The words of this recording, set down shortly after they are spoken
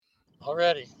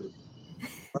Already.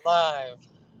 We're live.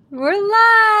 We're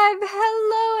live.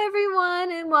 Hello,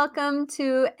 everyone, and welcome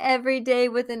to Every Day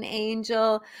with an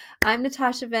Angel. I'm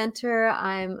Natasha Venter.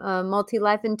 I'm a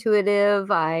multi-life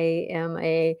intuitive. I am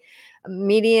a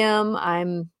medium.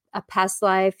 I'm a past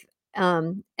life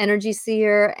energy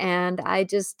seer, and I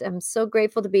just am so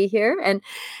grateful to be here. And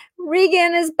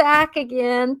Regan is back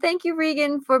again. Thank you,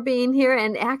 Regan, for being here.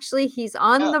 And actually, he's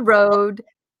on Yeah. the road.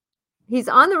 He's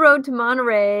on the road to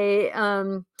Monterey.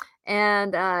 And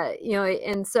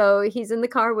and so he's in the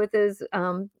car with his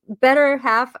better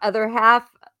half, other half,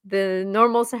 the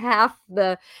normal half,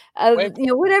 the Wait.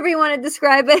 whatever you want to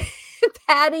describe it,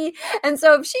 Patty. And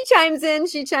so if she chimes in,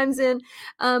 she chimes in.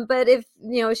 But if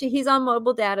he's on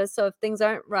mobile data, so if things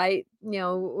aren't right,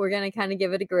 we're gonna kind of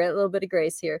give it a little bit of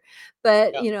grace here.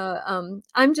 But Yeah.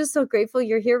 I'm just so grateful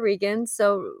you're here, Regan.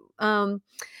 So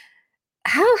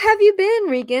how have you been,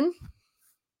 Regan?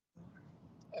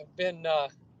 I've been,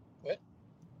 what?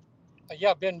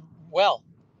 Yeah, been well.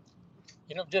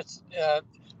 Just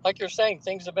like you're saying,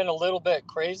 things have been a little bit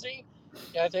crazy.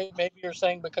 Yeah, I think maybe you're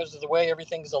saying because of the way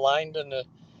everything's aligned in the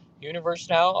universe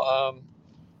now.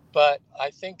 But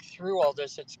I think through all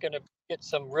this, it's going to get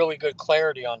some really good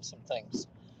clarity on some things.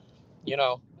 You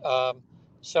know, um,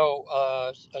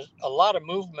 a lot of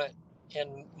movement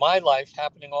in my life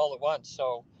happening all at once.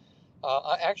 So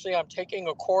I'm taking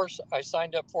a course I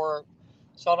signed up for,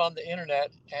 saw it on the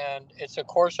internet, and it's a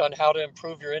course on how to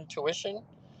improve your intuition.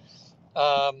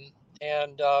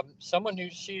 Someone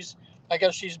I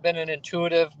guess she's been an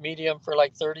intuitive medium for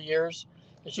like 30 years,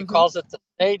 and she Mm-hmm. calls it the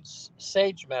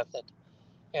sage method,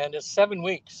 and it's 7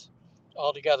 weeks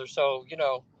altogether. So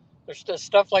there's the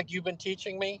stuff like you've been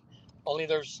teaching me, only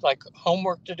there's like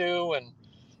homework to do, and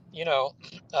you know,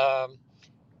 um,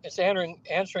 it's answering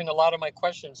a lot of my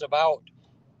questions about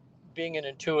being an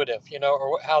intuitive,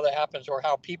 or how that happens, or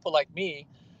how people like me,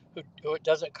 who it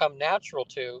doesn't come natural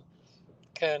to,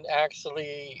 can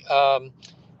actually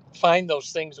find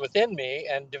those things within me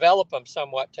and develop them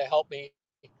somewhat to help me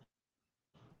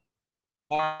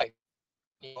life.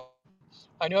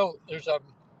 I know there's a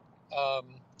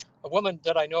woman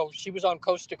that I know. She was on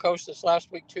Coast to Coast this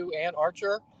last week too, Ann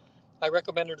Archer. I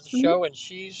recommended her the Mm-hmm. show, and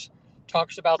she's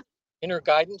talks about inner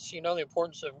guidance. The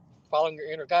importance of following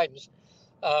your inner guidance.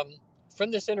 Um,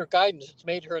 from this inner guidance, it's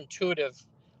made her intuitive.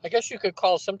 I guess you could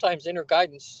call sometimes inner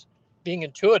guidance being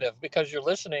intuitive because you're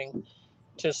listening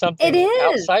to It something is.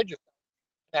 outside you,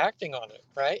 acting on it,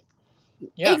 right?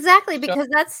 Yeah. Exactly, So because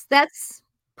that's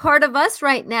part of us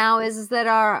right now is that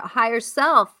our higher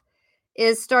self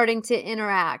is starting to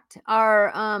interact.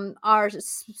 Our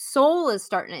soul is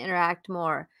starting to interact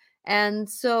more. And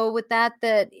so with that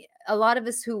a lot of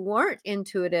us who weren't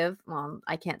intuitive, well,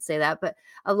 I can't say that, but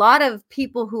a lot of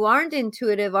people who aren't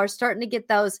intuitive are starting to get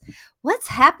those, what's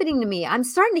happening to me? I'm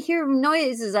starting to hear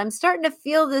noises. I'm starting to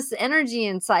feel this energy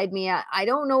inside me. I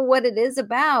don't know what it is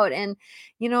about. And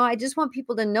I just want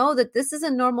people to know that this is a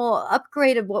normal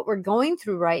upgrade of what we're going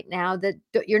through right now, that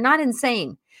you're not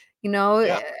insane.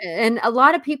 yeah, And a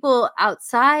lot of people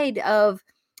outside of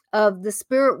the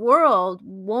spirit world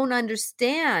won't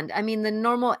understand. I mean, the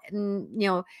normal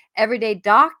everyday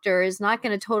doctor is not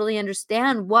going to totally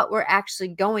understand what we're actually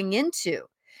going into.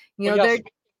 well, yeah. They're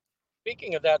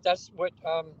Speaking of that, that's what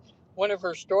one of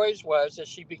her stories was. As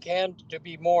she began to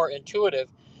be more intuitive,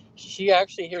 she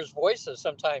actually hears voices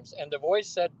sometimes, and the voice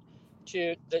said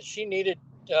that she needed.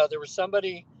 There was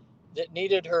somebody that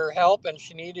needed her help, and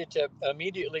she needed to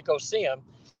immediately go see him.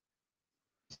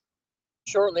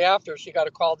 Shortly after, she got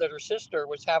a call that her sister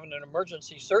was having an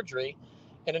emergency surgery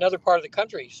in another part of the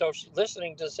country. So,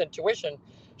 listening to this intuition,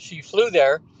 she flew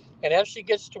there, and as she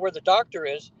gets to where the doctor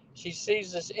is, she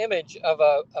sees this image of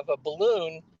a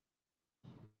balloon.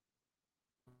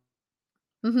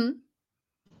 mm-hmm.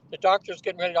 The doctor's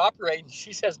getting ready to operate, and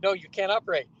she says, "No, you can't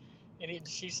operate." And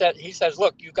he says,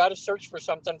 "Look, you got to search for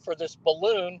something for this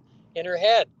balloon in her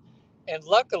head." And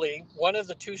luckily, one of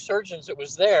the two surgeons that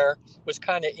was there was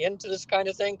kind of into this kind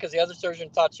of thing, because the other surgeon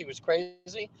thought she was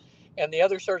crazy. And the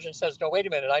other surgeon says, "No, wait a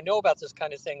minute. I know about this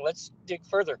kind of thing. Let's dig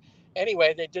further."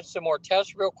 Anyway, they did some more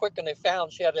tests real quick, and they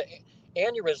found she had an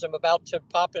aneurysm about to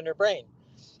pop in her brain.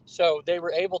 So they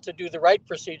were able to do the right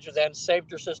procedure, then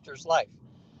saved her sister's life.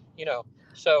 You know,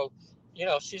 so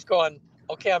she's going,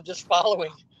 "Okay, I'm just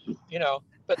following."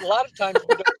 But a lot of times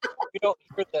we don't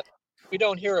hear the we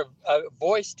don't hear a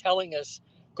voice telling us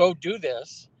go do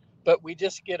this, but we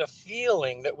just get a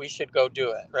feeling that we should go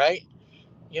do it, right?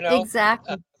 you know uh,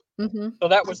 Exactly. Mm-hmm. so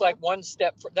that was like one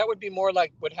step that would be more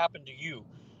like what happened to you.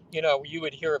 You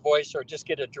would hear a voice or just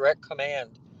get a direct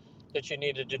command that you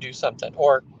needed to do something,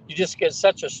 or you just get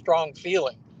such a strong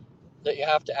feeling. that you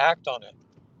have to act on it.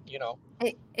 You know,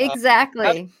 Patty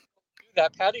Exactly. do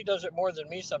that. Patty does it more than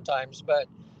me sometimes, but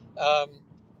um,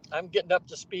 I'm getting up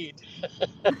to speed.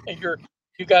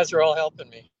 You guys are all helping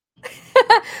me.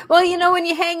 Well, when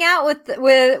you hang out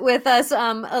with us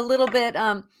a little bit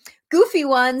goofy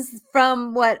ones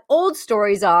from what old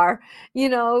stories are,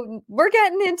 we're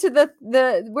getting into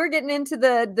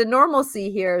the normalcy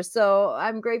here. So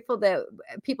I'm grateful that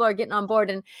people are getting on board,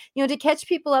 and to catch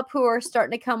people up who are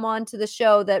starting to come on to the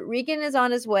show, that Regan is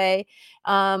on his way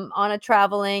on a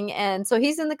traveling, and so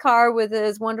he's in the car with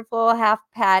his wonderful half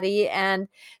Patty, and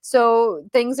so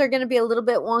things are going to be a little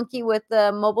bit wonky with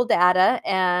the mobile data,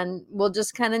 and we'll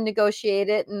just kind of negotiate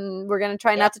it, and we're going to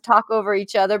try Yeah. not to talk over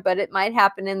each other, but it might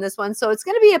happen in this one. So it's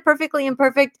going to be a perfectly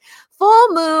imperfect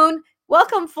full moon.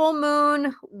 Welcome, full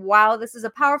moon. Wow, this is a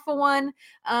powerful one.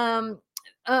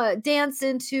 Dance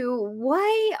into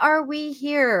why are we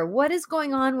here? What is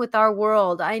going on with our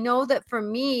world? I know that for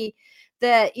me,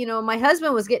 that my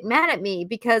husband was getting mad at me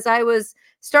because I was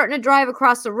starting to drive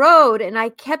across the road and I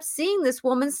kept seeing this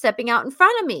woman stepping out in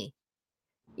front of me,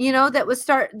 that was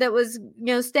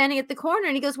standing at the corner,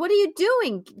 and he goes, "What are you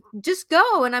doing? Just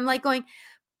go." And I'm like going,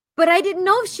 but I didn't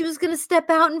know if she was going to step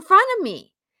out in front of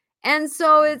me. And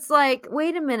so it's like,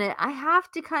 wait a minute, I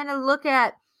have to kind of look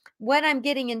at what I'm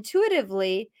getting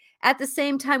intuitively at the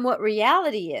same time what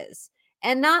reality is,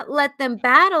 and not let them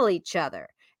battle each other.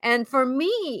 And for me,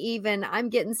 even I'm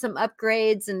getting some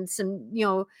upgrades and some,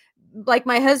 like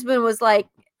my husband was like,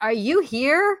 "Are you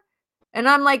here?" And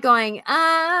I'm like going,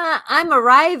 I'm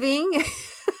arriving.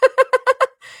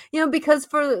 Because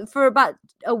for about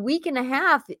a week and a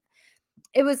half,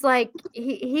 it was like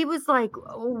he was like,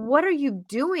 "What are you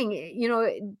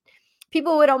doing?"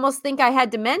 People would almost think I had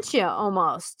dementia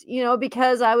almost,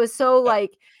 because I was so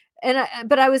like,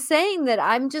 but I was saying that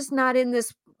I'm just not in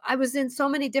this. I was in so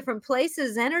many different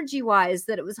places energy wise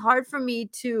that it was hard for me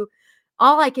to,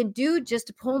 all I can do just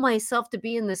to pull myself to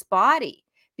be in this body,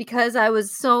 because I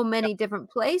was so many different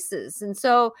places. And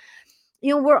so,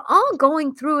 we're all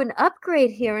going through an upgrade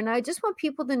here. And I just want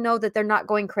people to know that they're not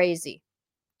going crazy,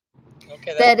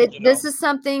 Okay, that's that good to know. this is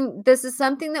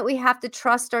something that we have to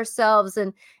trust ourselves.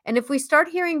 And if we start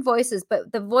hearing voices,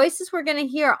 but the voices we're going to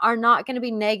hear are not going to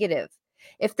be negative.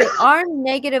 If they are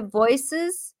negative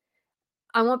voices,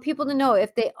 I want people to know,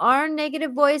 if they are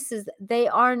negative voices, they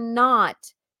are not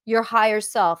your higher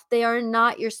self. They are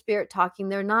not your spirit talking.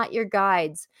 They're not your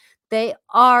guides. They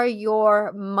are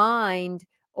your mind,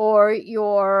 or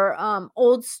your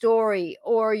old story,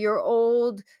 or your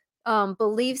old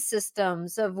belief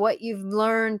systems of what you've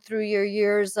learned through your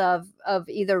years of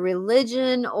either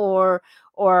religion or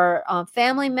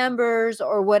family members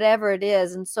or whatever it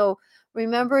is. And so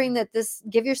remembering that this,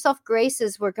 give yourself grace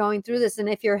as we're going through this. And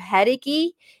if you're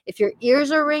headachy, if your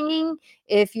ears are ringing,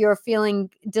 if you're feeling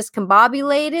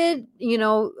discombobulated,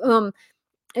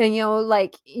 and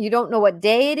like you don't know what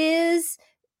day it is,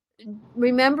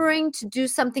 remembering to do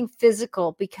something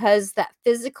physical, because that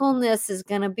physicalness is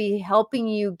going to be helping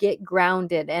you get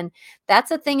grounded. And that's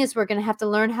the thing, is we're going to have to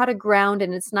learn how to ground.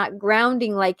 And it's not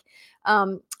grounding like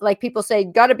people say,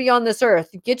 got to be on this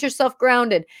earth, get yourself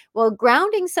grounded. Well,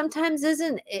 grounding sometimes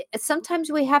isn't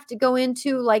sometimes we have to go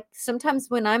into, like,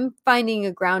 sometimes when I'm finding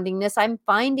a groundingness, I'm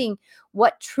finding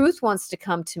what truth wants to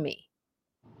come to me,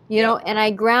 Yeah. and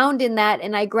I ground in that,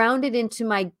 and I ground it into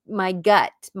my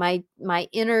gut, my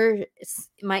inner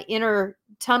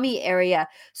tummy area,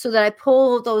 so that I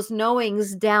pull those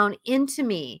knowings down into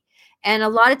me. And a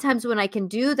lot of times when I can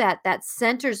do that, that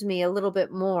centers me a little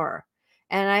bit more.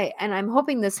 And I'm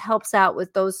hoping this helps out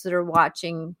with those that are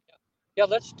watching. Yeah,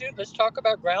 let's talk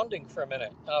about grounding for a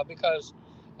minute, because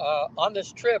on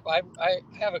this trip I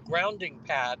have a grounding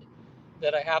pad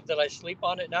that I sleep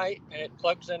on at night, and it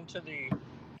plugs into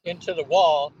the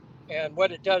wall, and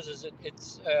what it does is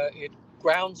it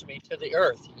grounds me to the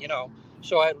earth,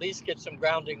 so I at least get some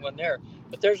grounding when there.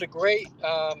 But there's a great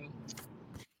I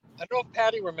don't know if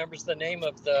Patty remembers the name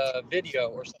of the video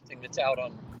or something that's out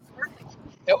on.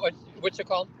 What's it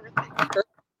called? Earth.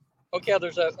 Okay,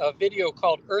 there's a video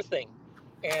called Earthing,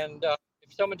 and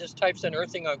if someone just types in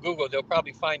Earthing on Google, they'll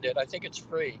probably find it. I think it's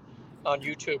free on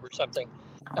YouTube or something,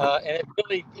 and it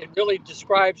really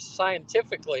describes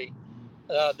scientifically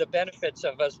the benefits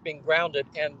of us being grounded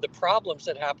and the problems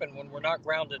that happen when we're not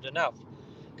grounded enough.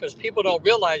 Because people don't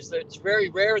realize that it's very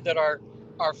rare that our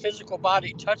physical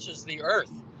body touches the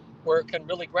earth where it can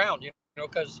really ground.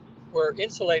 Because we're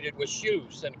insulated with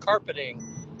shoes and carpeting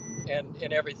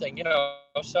and everything.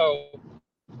 So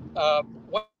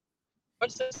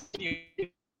once this,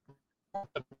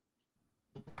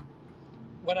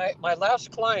 when my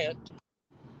last client,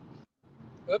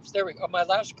 oops, there we go. My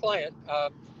last client,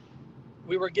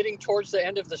 we were getting towards the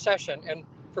end of the session. And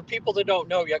for people that don't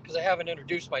know yet, because I haven't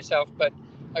introduced myself, but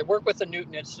I work with the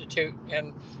Newton Institute,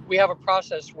 and we have a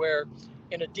process where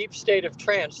in a deep state of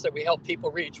trance that we help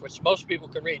people reach, which most people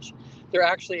can reach, they're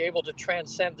actually able to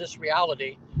transcend this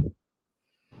reality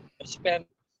and spend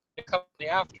the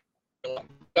afterlife.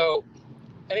 So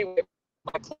anyway,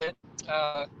 my client,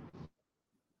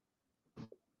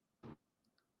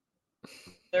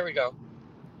 there we go.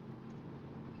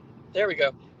 There we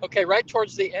go. Okay, right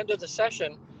towards the end of the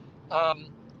session,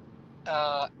 um,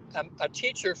 a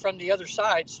teacher from the other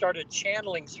side started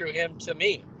channeling through him to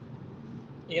me,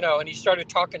 and he started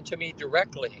talking to me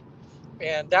directly.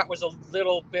 And that was a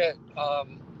little bit,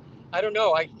 I don't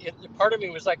know, part of me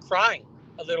was like crying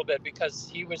a little bit because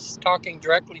he was talking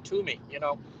directly to me, And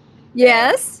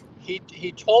Yes.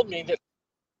 he told me that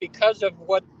because of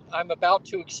what I'm about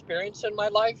to experience in my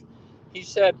life, he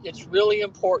said it's really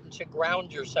important to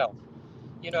ground yourself,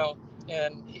 you know.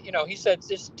 And he said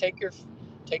just take your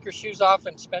shoes off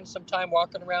and spend some time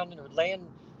walking around and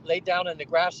lay down in the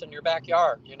grass in your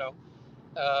backyard,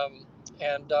 um,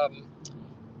 and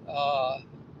uh,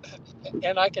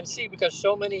 and I can see because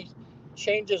so many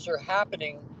changes are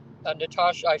happening,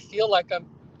 Natasha. I feel like I'm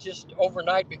just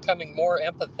overnight becoming more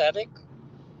empathetic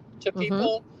to Mm-hmm.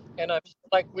 people, and I'm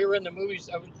like we were in the movies.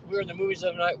 We were in the movies the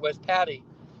other night with Patty,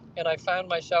 and I found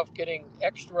myself getting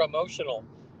extra emotional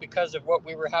because of what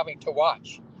we were having to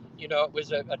watch. It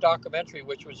was a documentary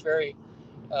which was very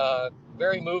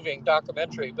moving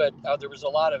documentary, but there was a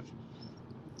lot of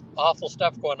awful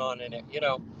stuff going on in it.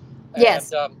 And Yes.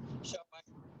 so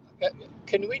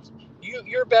can we?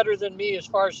 You're better than me as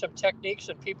far as some techniques,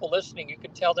 and people listening, you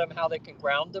can tell them how they can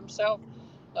ground themselves,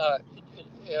 uh,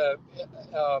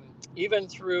 even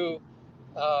through,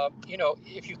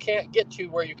 if you can't get to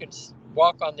where you can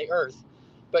walk on the earth,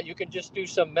 but you can just do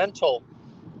some mental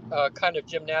kind of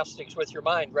gymnastics with your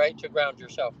mind, right, to ground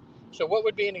yourself. So, what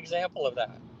would be an example of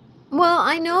that? Well,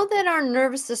 I know that our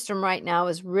nervous system right now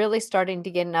is really starting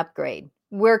to get an upgrade.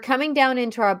 We're coming down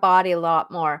into our body a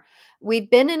lot more. We've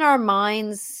been in our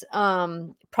minds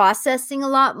processing a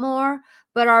lot more,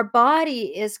 but our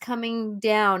body is coming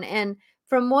down. And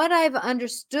from what I've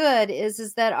understood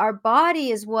is that our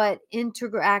body is what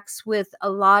interacts with a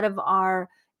lot of our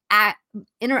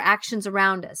interactions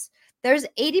around us. There's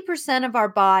 80% of our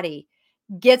body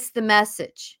gets the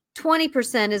message.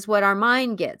 20% is what our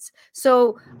mind gets.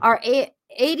 So our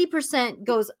 80%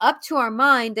 goes up to our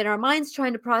mind, and our mind's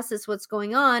trying to process what's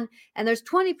going on. And there's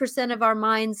 20% of our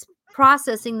mind's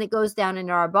processing that goes down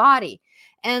into our body.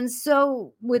 And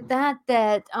so with that,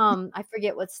 I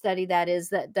forget what study that is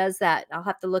that does that. I'll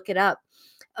have to look it up.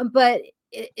 But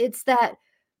it's that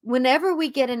whenever we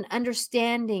get an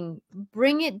understanding,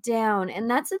 bring it down. And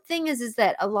that's the thing is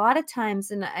that a lot of times,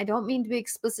 and I don't mean to be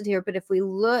explicit here, but if we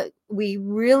look, we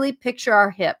really picture our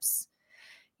hips,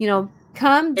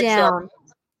 come Picture down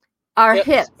our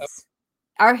hips.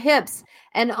 hips,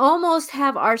 and almost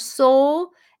have our soul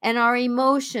and our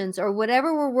emotions or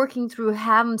whatever we're working through,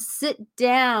 have them sit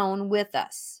down with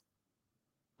us.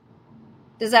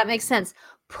 Does that make sense?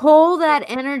 Pull that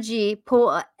energy,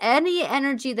 pull any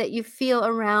energy that you feel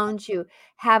around you,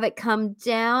 have it come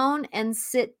down and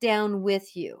sit down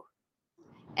with you.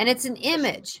 And it's an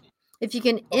image. If you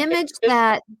can Okay. image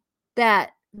that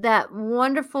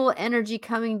wonderful energy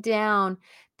coming down,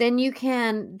 then you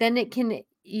can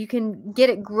get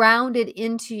it grounded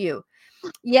into you.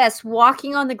 Yes,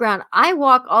 walking on the ground. I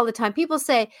walk all the time. People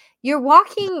say, you're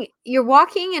walking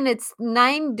and it's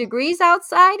 9 degrees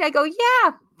outside. I go,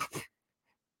 yeah.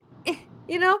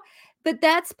 But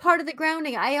that's part of the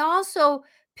grounding. I also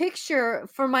picture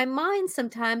for my mind,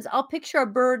 sometimes I'll picture a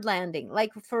bird landing.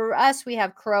 Like for us, we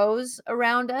have crows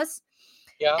around us.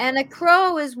 Yeah. And a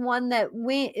crow is one that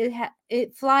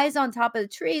it flies on top of the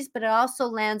trees, but it also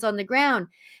lands on the ground.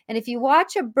 And if you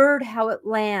watch a bird, how it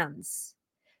lands,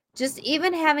 just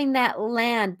even having that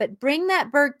land, but bring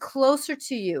that bird closer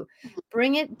to you,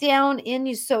 bring it down in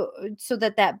you, so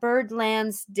that bird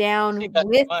lands down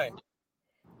with.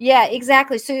 Yeah,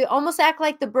 exactly. So you almost act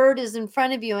like the bird is in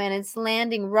front of you and it's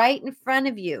landing right in front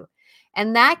of you.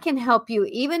 And that can help you,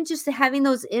 even just having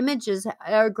those images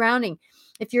are grounding.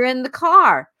 If you're in the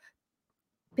car,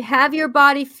 have your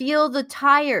body feel the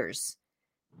tires.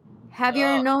 Have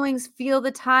your knowings feel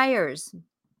the tires.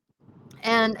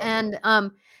 And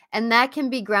that can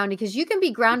be grounding, because you can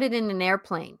be grounded in an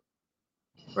airplane,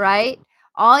 right?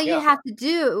 All you have to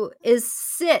do is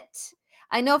sit.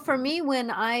 I know for me, when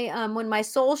my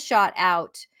soul shot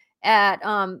out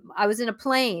I was in a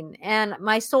plane and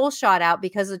my soul shot out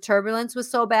because the turbulence was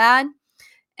so bad.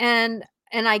 And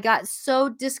I got so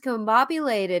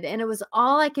discombobulated, and it was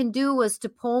all I can do was to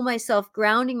pull myself,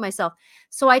 grounding myself.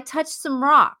 So I touched some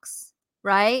rocks,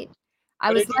 right? I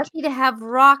What was did you? lucky to have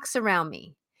rocks around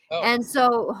me. Oh, And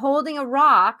so holding a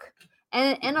rock,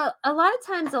 and a lot of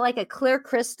times like a clear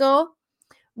crystal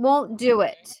won't do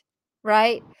it,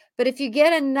 right? But if you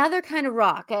get another kind of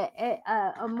rock,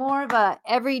 a more of a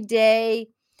everyday,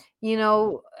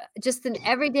 just an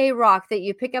everyday rock that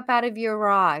you pick up out of your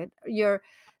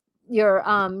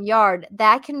yard,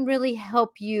 that can really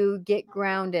help you get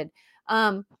grounded.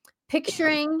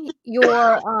 Picturing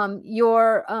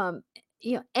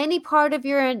any part of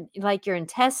like your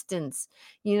intestines,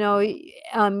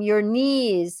 your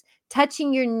knees,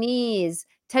 touching your knees,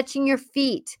 touching your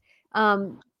feet,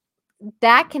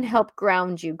 that can help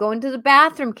ground you. Going to the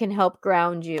bathroom can help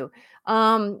ground you.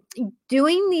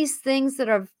 Doing these things that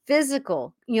are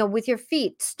physical, with your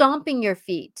feet, stomping your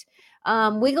feet,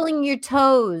 wiggling your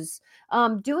toes,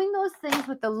 doing those things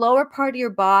with the lower part of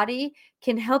your body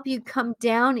can help you come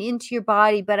down into your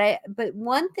body. But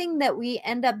one thing that we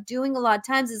end up doing a lot of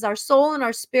times is our soul and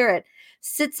our spirit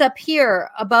sits up here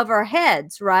above our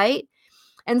heads, right?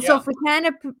 And so yeah. if we kind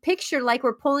of picture like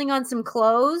we're pulling on some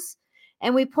clothes,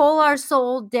 and we pull our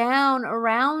soul down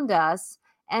around us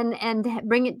and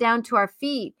bring it down to our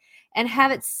feet and have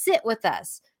it sit with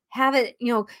us, have it,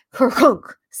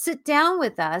 sit down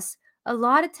with us, a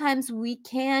lot of times we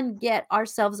can get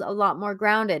ourselves a lot more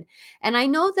grounded. And I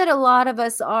know that a lot of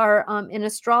us are in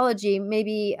astrology,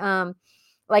 maybe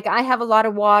like I have a lot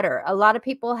of water. A lot of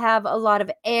people have a lot of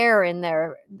air in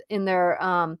their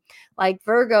like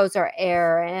Virgos are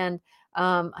air, and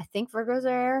I think Virgos are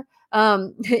air.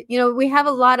 We have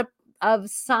a lot of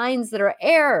signs that are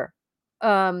air,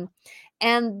 and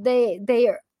they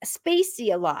are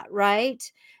spacey a lot,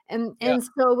 right? Yeah. And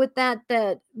so with that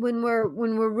when we're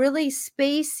really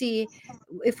spacey,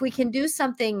 if we can do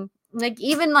something like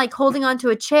even like holding onto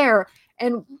a chair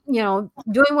and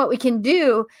doing what we can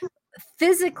do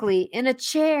physically in a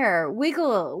chair,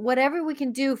 wiggle, whatever we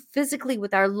can do physically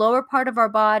with our lower part of our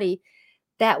body,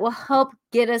 that will help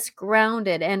get us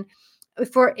grounded. And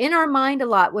if we're in our mind a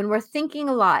lot, when we're thinking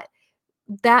a lot,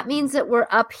 that means that we're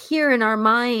up here in our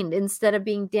mind instead of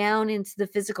being down into the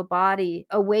physical body,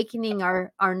 awakening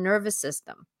our nervous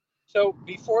system. So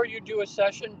before you do a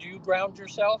session, do you ground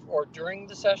yourself, or during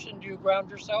the session, do you ground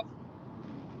yourself?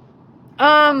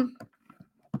 Um,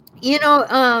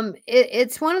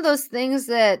 it's one of those things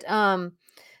that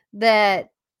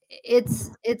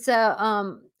it's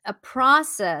a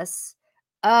process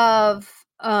of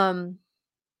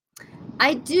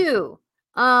I do.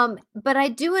 But I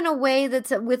do in a way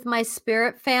that's with my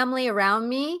spirit family around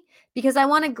me, because I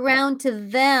want to ground to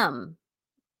them.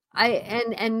 I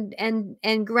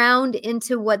and ground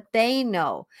into what they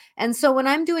know. And so when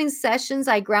I'm doing sessions,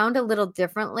 I ground a little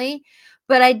differently,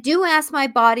 but I do ask my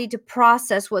body to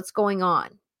process what's going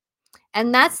on.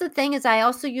 And that's the thing, is I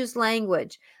also use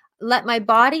language. Let my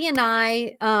body and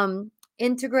I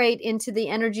integrate into the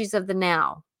energies of the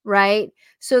now, right?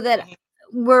 So that Mhm.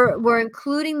 we're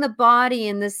including the body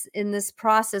in this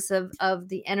process of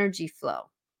the energy flow.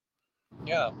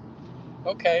 Yeah.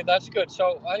 Okay, that's good.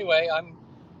 So anyway, I'm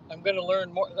going to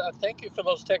learn more. Thank you for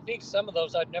those techniques. Some of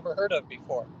those I've never heard of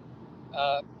before.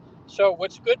 Uh, so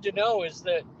what's good to know is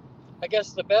that I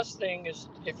guess the best thing is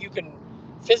if you can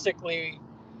physically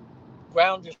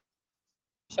ground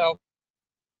yourself.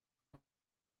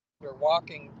 You're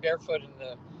walking barefoot in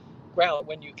the ground.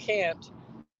 When you can't,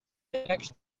 the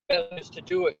next step is to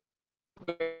do it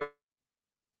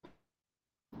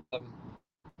um,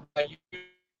 by using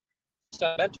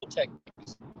some mental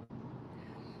techniques.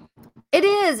 It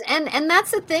is, and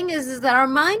that's the thing is that our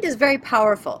mind is very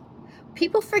powerful.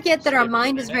 People forget that our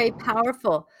mind is very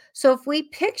powerful. So if we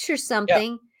picture Yeah.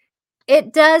 something,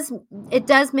 it does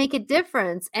make a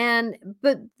difference.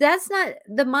 But that's not,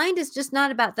 the mind is just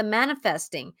not about the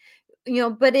manifesting,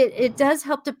 but it does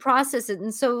help to process it.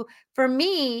 And so for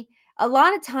me, a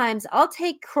lot of times I'll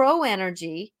take crow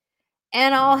energy,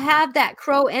 and I'll have that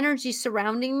crow energy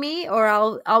surrounding me, or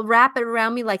I'll wrap it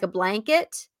around me like a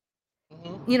blanket,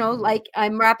 Mm-hmm. like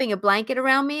I'm wrapping a blanket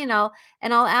around me, and I'll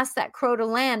ask that crow to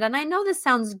land. And I know this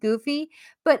sounds goofy,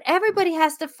 but everybody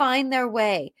has to find their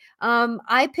way.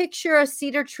 I picture a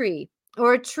cedar tree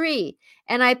or a tree,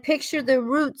 and I picture the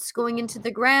roots going into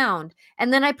the ground,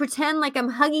 and then I pretend like I'm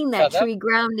hugging Yeah. that That. tree,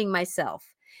 grounding myself.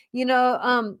 You know,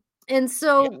 and Yeah.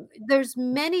 so there's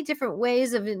many different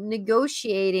ways of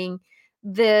negotiating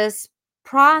this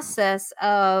process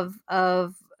of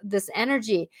this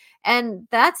energy. And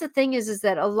that's the thing is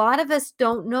that a lot of us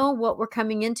don't know what we're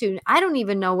coming into. I don't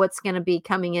even know what's going to be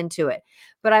coming into it,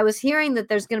 but I was hearing that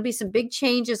there's going to be some big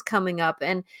changes coming up.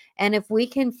 And if we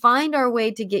can find our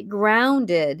way to get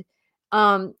grounded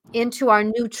into our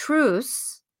new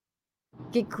truths,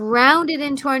 get grounded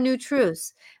into our new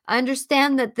truths,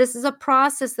 understand that this is a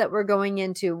process that we're going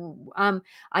into. I'm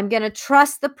going to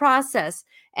trust the process.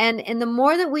 And the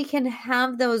more that we can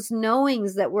have those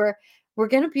knowings that we're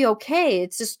going to be okay,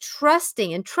 it's just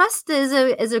trusting. And trust is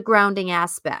a grounding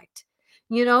aspect.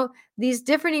 You know, these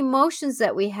different emotions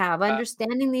that we have,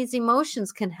 understanding these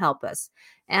emotions can help us.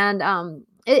 And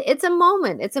it's a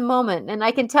moment. It's a moment. And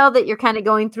I can tell that you're kind of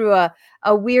going through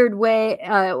a weird way,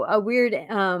 a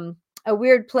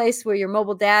weird place where your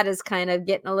mobile data is kind of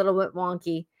getting a little bit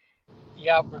wonky.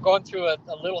 Yeah, we're going through a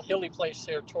little hilly place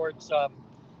here towards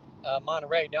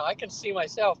Monterey. Now I can see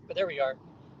myself, but there we are.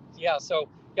 Yeah, so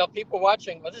people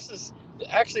watching. Well, this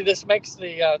makes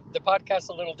the podcast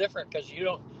a little different because you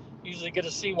don't usually get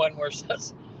to see one where it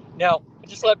says. Now,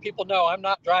 just let people know I'm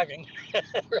not driving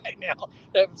right now.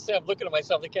 I'm looking at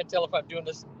myself. They can't tell if I'm doing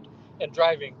this and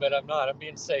driving, but I'm not. I'm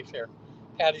being safe here.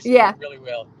 Patty's doing really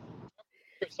well.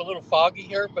 It's a little foggy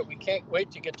here, but we can't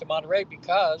wait to get to Monterey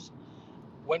because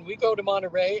when we go to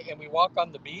Monterey and we walk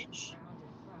on the beach,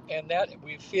 and that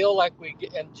we feel like we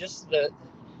get, and just the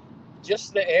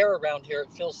air around here,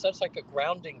 it feels such like a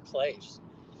grounding place.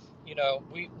 You know,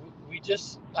 we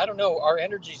just, I don't know, our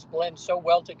energies blend so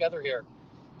well together here,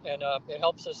 and it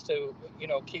helps us to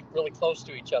keep really close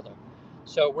to each other.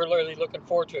 So we're really looking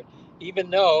forward to it, even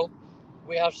though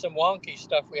we have some wonky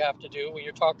stuff we have to do when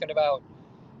you're talking about.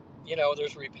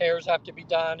 There's repairs have to be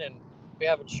done, and we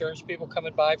have insurance people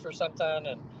coming by for something,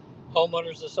 and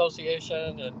homeowners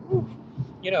association, and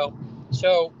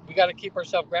so we got to keep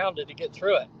ourselves grounded to get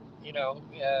through it,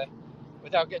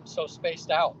 without getting so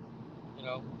spaced out.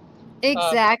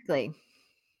 Exactly.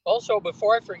 Also,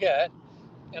 before I forget,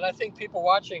 and I think people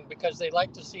watching, because they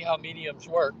like to see how mediums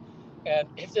work, and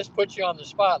if this puts you on the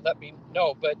spot, let me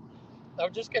know. But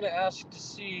I'm just going to ask to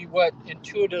see what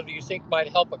intuitive you think might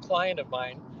help a client of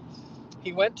mine.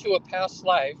 He went to a past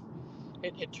life.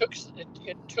 It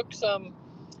took some.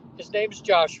 His name's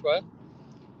Joshua.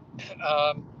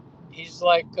 He's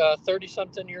like 30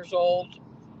 something years old,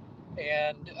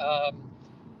 and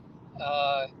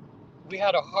we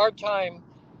had a hard time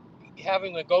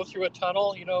having to go through a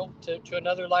tunnel, to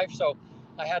another life. So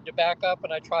I had to back up,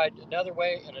 and I tried another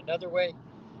way and another way,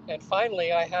 and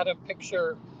finally I had him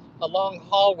picture a long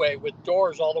hallway with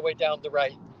doors all the way down the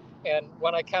right. And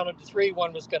when I counted to three,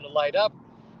 one was going to light up,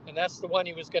 and that's the one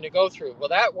he was going to go through. Well,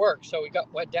 that worked. So we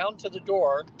went down to the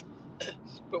door,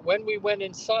 but when we went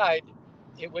inside,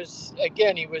 it was,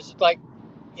 again, he was like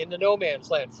in the no man's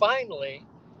land. Finally,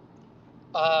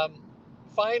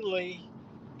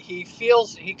 he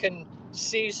feels he can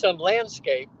see some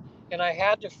landscape, and I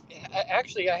had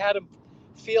him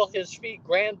feel his feet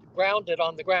grounded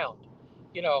on the ground,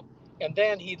 and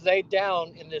then he laid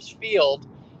down in this field,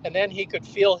 and then he could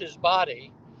feel his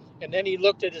body, and then he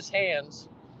looked at his hands,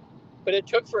 but it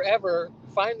took forever.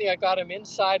 Finally, I got him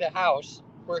inside a house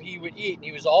where he would eat, and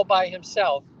he was all by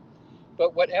himself.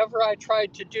 But whatever I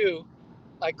tried to do,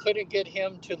 I couldn't get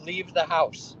him to leave the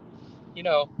house.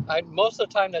 Most of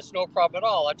the time that's no problem at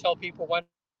all. I tell people 1,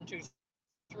 2,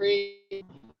 3,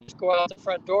 just go out the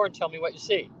front door and tell me what you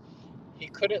see. He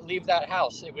couldn't leave that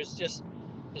house. It was just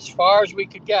as far as we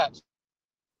could get.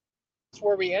 That's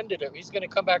where we ended it. He's going to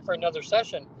come back for another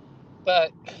session,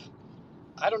 but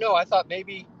I don't know. I thought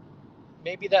maybe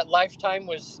that lifetime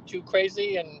was too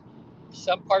crazy, and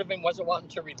some part of him wasn't wanting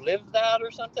to relive that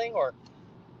or something, or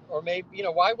maybe,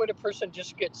 why would a person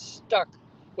just get stuck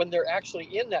when they're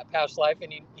actually in that past life,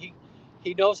 and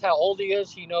he knows how old he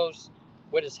is, he knows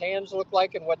what his hands look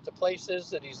like and what the place is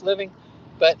that he's living,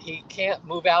 but he can't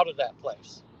move out of that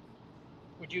place.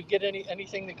 Would you get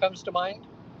anything that comes to mind?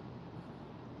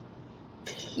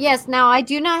 Yes. Now, I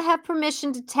do not have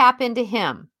permission to tap into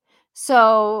him.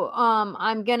 So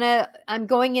I'm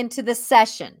going into the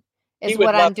session is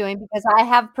what I'm doing, because I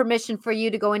have permission for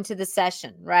you to go into the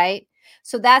session, right?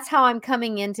 So that's how I'm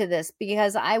coming into this,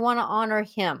 because I want to honor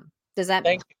him. Does that?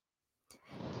 Thank you.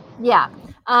 Yeah.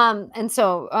 And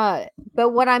so, but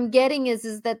what I'm getting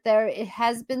is that it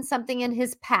has been something in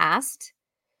his past,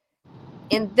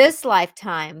 in this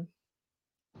lifetime,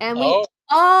 and we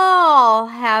all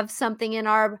have something in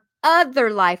our other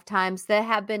lifetimes that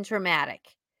have been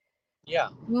traumatic. Yeah.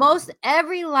 Most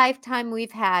every lifetime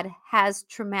we've had has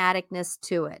traumaticness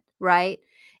to it, right?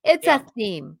 It's Yeah. a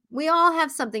theme. We all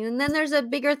have something. And then there's a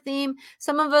bigger theme.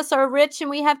 Some of us are rich and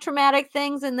we have traumatic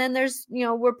things. And then there's,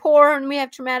 we're poor and we have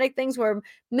traumatic things. We're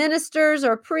ministers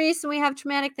or priests and we have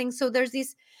traumatic things. So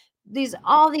there's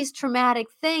all these traumatic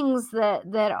things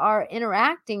that are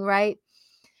interacting, right?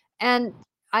 And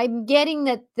I'm getting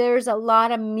that there's a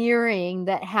lot of mirroring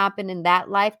that happened in that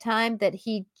lifetime that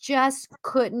he just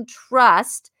couldn't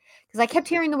trust, because I kept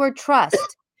hearing the word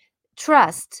trust.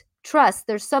 Trust.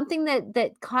 There's something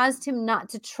that caused him not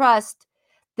to trust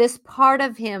this part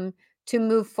of him to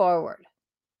move forward.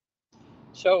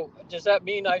 So does that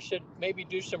mean I should maybe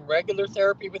do some regular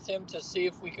therapy with him to see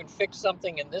if we can fix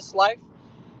something in this life,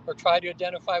 or try to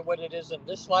identify what it is in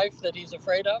this life that he's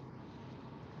afraid of?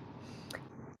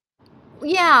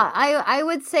 Yeah, I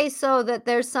would say so, that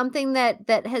there's something that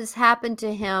has happened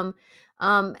to him,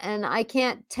 and I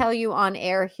can't tell you on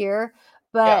air here,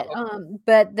 Yeah.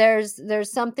 but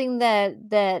there's something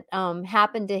that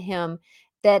happened to him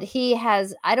that he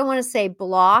has, I don't want to say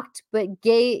blocked, but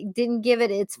didn't give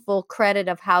it its full credit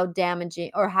of how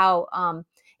damaging or how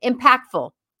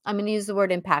impactful. I'm going to use the word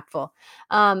impactful.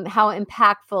 How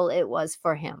impactful it was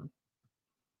for him.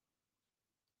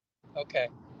 Okay.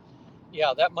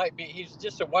 Yeah, that might be. He's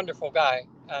just a wonderful guy,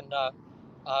 and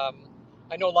um,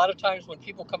 I know a lot of times when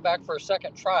people come back for a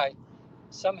second try,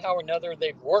 somehow or another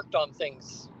they've worked on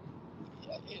things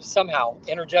somehow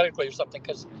energetically or something.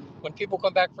 Because when people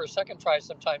come back for a second try,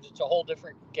 sometimes it's a whole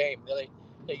different game.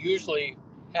 They usually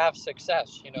have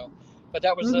success, But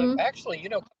that was Mhm. actually,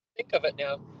 think of it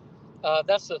now.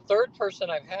 That's the third person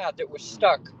I've had that was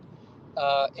stuck,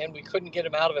 and we couldn't get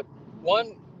him out of it.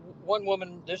 One one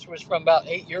woman, this was from about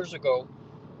 8 years ago,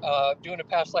 doing a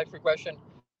past life regression,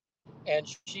 and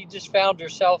she just found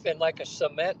herself in like a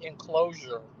cement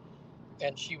enclosure,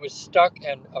 and she was stuck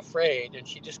and afraid, and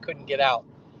she just couldn't get out.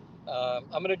 I'm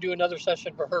going to do another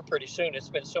session for her pretty soon. It's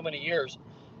been so many years,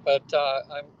 but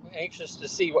I'm anxious to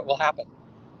see what will happen.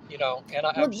 And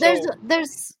I'm Well,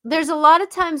 there's so. there's a lot of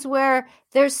times where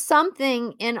there's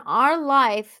something in our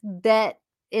life that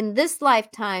in this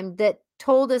lifetime that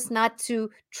told us not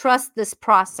to trust this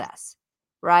process,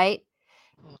 right?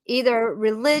 Either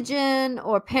religion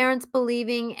or parents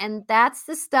believing, and that's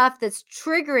the stuff that's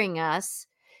triggering us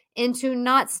into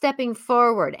not stepping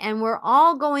forward. And we're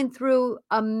all going through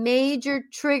a major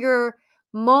trigger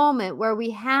moment where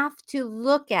we have to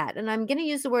look at, and I'm going to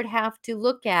use the word have to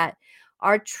look at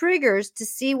our triggers to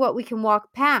see what we can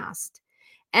walk past.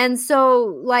 And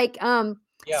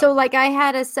Yeah. so like I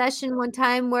had a session one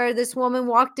time where this woman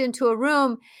walked into a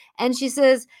room and she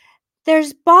says,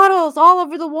 "There's bottles all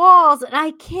over the walls and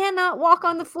I cannot walk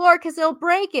on the floor because they'll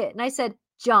break it." And I said,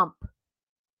 "Jump,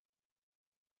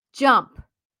 jump,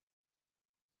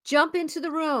 jump into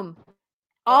the room."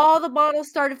 Huh. All the bottles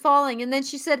started falling. And then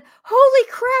she said, "Holy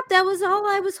crap, that was all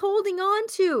I was holding on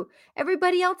to.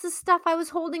 Everybody else's stuff I was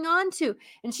holding on to."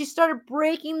 And she started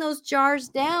breaking those jars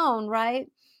down, right?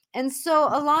 And so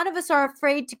a lot of us are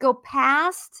afraid to go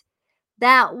past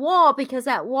that wall because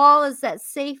that wall is that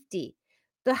safety.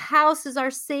 The house is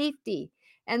our safety.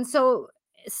 And so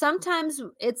sometimes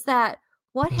it's that,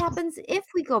 what happens if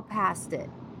we go past it?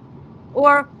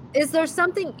 Or is there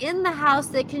something in the house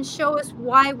that can show us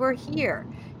why we're here?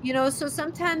 So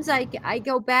sometimes I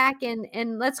go back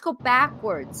and let's go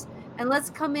backwards and let's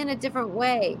come in a different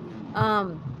way.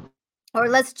 Um, or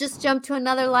let's just jump to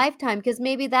another lifetime because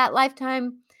maybe that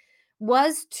lifetime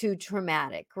was too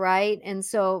traumatic, right? And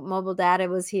so mobile data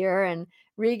was here and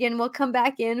Regan will come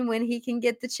back in when he can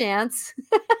get the chance.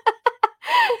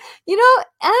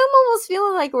 I'm almost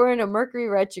feeling like we're in a Mercury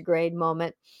retrograde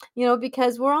moment,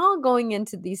 because we're all going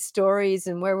into these stories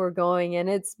and where we're going. And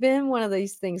it's been one of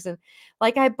these things. And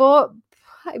like I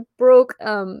broke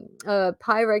a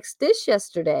Pyrex dish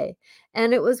yesterday,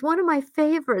 and it was one of my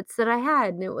favorites that I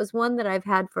had. And it was one that I've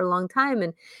had for a long time.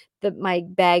 And my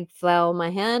bag fell in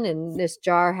my hand, and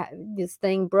this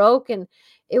thing broke. And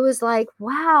it was like,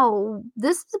 wow,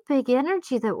 this is a big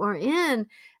energy that we're in,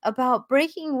 about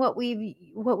breaking what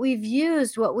we've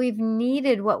used, what we've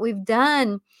needed, what we've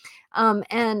done,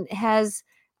 and has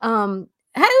hello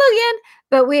again.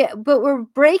 But we're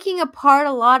breaking apart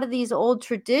a lot of these old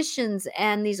traditions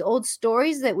and these old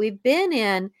stories that we've been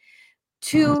in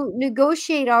to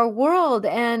negotiate our world.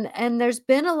 And there's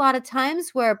been a lot of times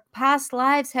where past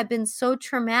lives have been so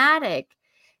traumatic,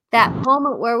 that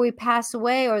moment where we pass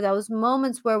away, or those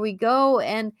moments where we go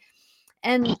and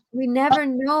we never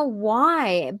know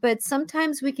why. But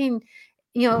sometimes we can,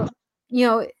 you know you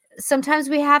know sometimes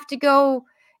we have to go.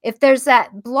 If there's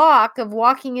that block of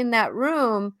walking in that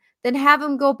room, then have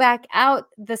him go back out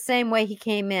the same way he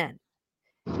came in,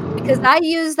 because I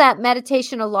use that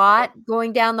meditation a lot,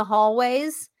 going down the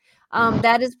hallways.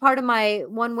 That is part of my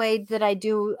one way that I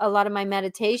do a lot of my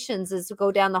meditations is to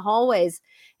go down the hallways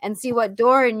and see what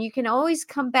door, and you can always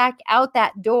come back out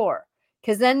that door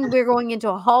because then we're going into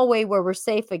a hallway where we're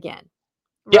safe again,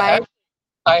 Yeah, right?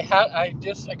 I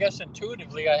guess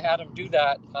intuitively I had him do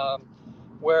that.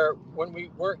 Where when we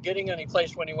weren't getting any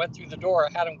place when he went through the door,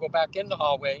 I had him go back in the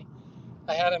hallway.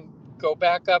 I had him go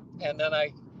back up, and then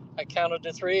I counted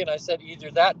to three, and I said either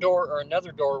that door or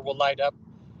another door will light up,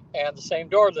 and the same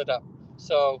door lit up.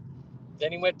 So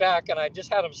then he went back, and I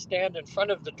just had him stand in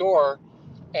front of the door,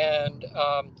 and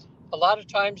a lot of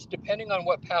times, depending on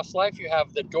what past life you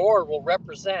have, the door will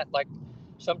represent, like,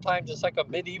 sometimes it's like a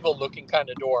medieval looking kind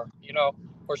of door,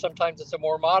 or sometimes it's a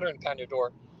more modern kind of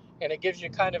door, and it gives you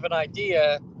kind of an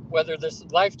idea whether this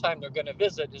lifetime they're going to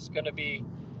visit is going to be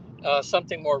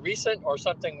something more recent or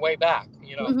something way back.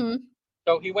 Mm-hmm.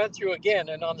 So he went through again,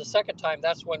 and on the second time,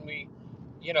 that's when he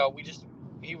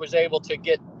was able to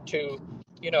get to,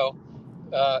 you know,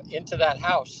 into that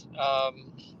house.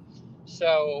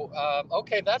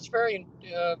 Okay, that's very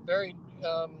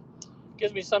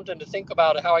gives me something to think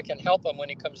about how I can help him when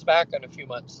he comes back in a few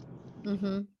months.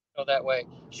 Mm-hmm. That way.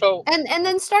 So And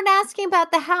then start asking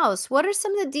about the house. What are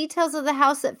some of the details of the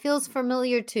house that feels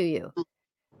familiar to you?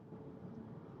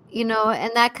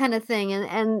 And that kind of thing,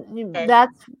 and okay,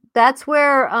 that's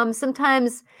where,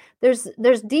 sometimes there's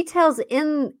details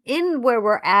in where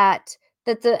we're at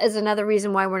that is another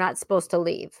reason why we're not supposed to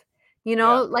leave.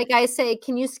 yeah, Like I say,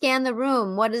 "Can you scan the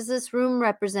room? What does this room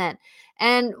represent?"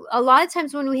 And a lot of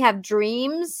times when we have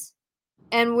dreams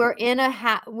and we're in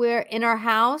our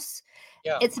house,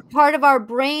 yeah, it's a part of our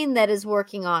brain that is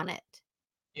working on it.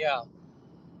 yeah,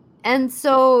 And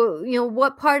so,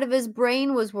 what part of his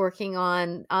brain was working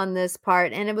on this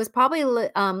part? And it was probably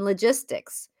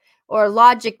logistics or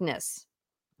logicness.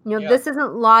 yeah, This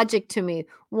isn't logic to me.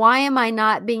 Why am I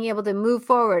not being able to move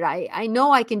forward? I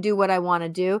know I can do what I want to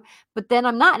do, but then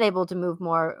I'm not able to move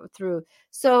more through. yeah,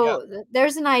 So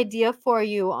there's an idea for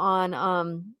you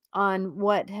on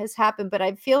what has happened, but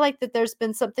I feel like that there's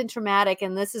been something traumatic,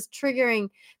 and this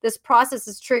process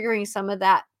is triggering some of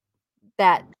that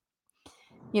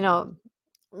you know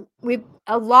we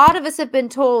a lot of us have been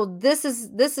told this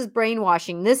is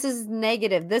brainwashing, this is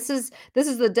negative, this is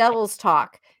the devil's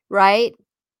talk, right?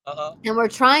 uh-huh, And we're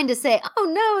trying to say, oh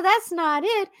no, that's not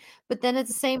it. But then at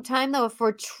the same time, though, if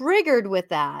we're triggered with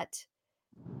that,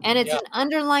 and it's yeah, an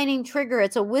underlining trigger,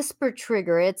 it's a whisper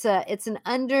trigger, it's a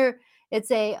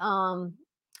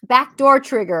backdoor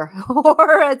trigger,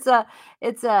 or it's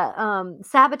a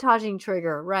sabotaging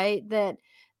trigger, right?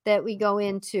 That we go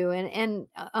into, and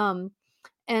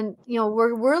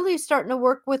we're really starting to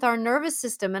work with our nervous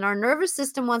system, and our nervous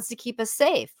system wants to keep us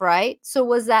safe, right? So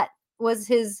was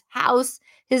his house,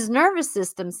 his nervous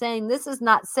system saying this is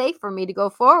not safe for me to go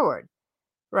forward,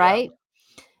 yeah, right?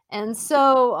 And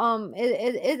so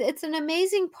it's an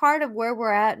amazing part of where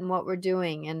we're at and what we're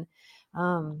doing, and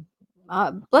um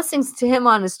blessings to him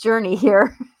on his journey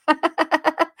here.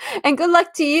 And good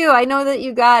luck to you. I know that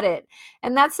you got it.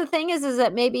 And that's the thing is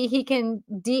that maybe he can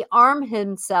de-arm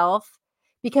himself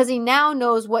because he now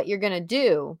knows what you're going to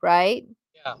do, right?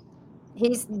 yeah,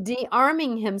 He's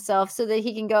de-arming himself so that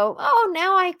he can go, oh,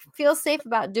 now I feel safe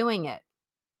about doing it.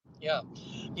 yeah.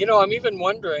 I'm even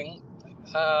wondering,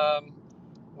 um,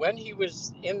 when he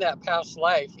was in that past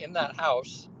life in that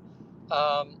house,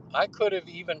 I could have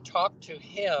even talked to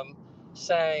him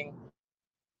saying,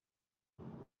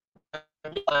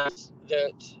 realize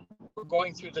that we're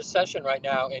going through this session right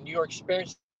now and you're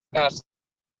experiencing past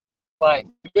life.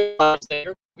 You realize that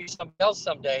you're going to be somebody else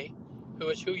someday who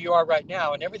is who you are right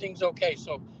now, and everything's okay.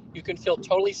 So you can feel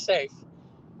totally safe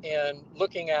in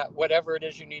looking at whatever it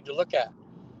is you need to look at.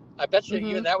 I bet you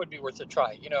even Mhm. that would be worth a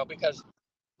try, because,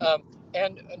 um,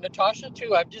 and Natasha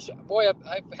too, I've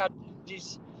had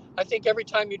these, I think every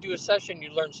time you do a session, you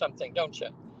learn something, don't you?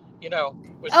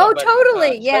 With Oh, somebody,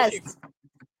 totally. especially if, Yes.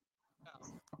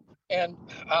 and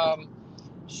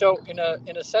so in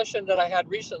a session that I had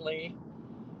recently,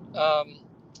 um,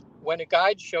 when a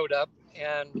guide showed up,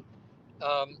 and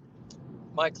um,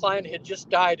 my client had just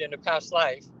died in a past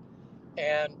life,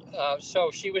 and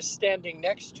so she was standing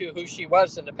next to who she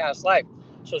was in the past life,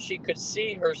 so she could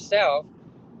see herself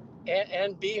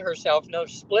and be herself, no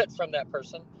split from that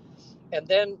person. And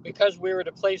then because we were at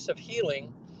a place of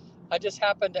healing, I just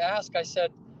happened to ask. I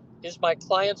said, "Is my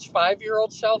client's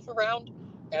 5-year-old self around?"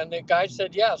 And the guy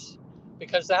said yes,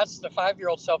 because that's the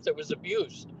 5-year-old self that was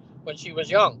abused when she was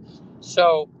young.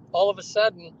 So all of a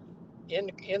sudden,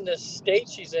 in this state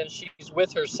she's in, she's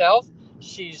with herself.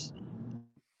 She's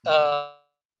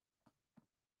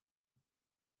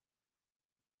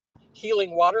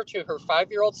healing water to her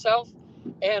 5-year-old self,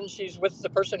 and she's with the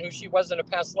person who she was in a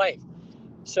past life.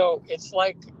 So it's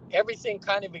like everything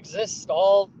kind of exists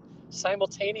all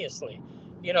simultaneously.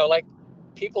 Like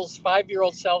people's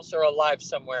 5-year-old selves are alive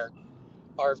somewhere.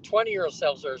 Our 20-year-old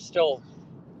selves are still,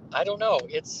 I don't know.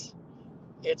 It's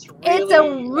It's a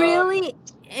really, really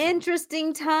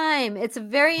interesting time. It's a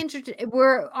very interesting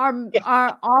we're yeah,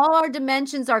 our all our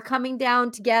dimensions are coming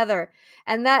down together.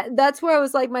 And that's where I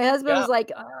was like, my husband yeah, was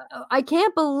like, I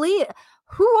can't believe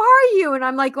who are you? And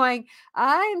I'm like going,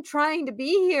 I'm trying to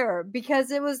be here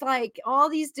because it was like all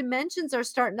these dimensions are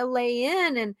starting to lay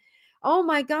in. And oh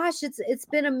my gosh, it's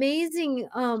been amazing.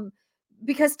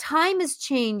 Because time is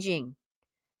changing,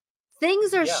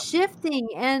 things are yeah, shifting,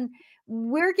 and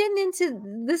we're getting into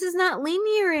this is not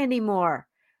linear anymore.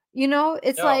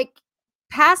 It's no, like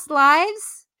past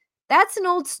lives, that's an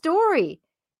old story.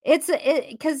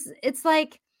 Because it's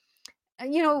like,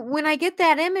 when I get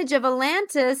that image of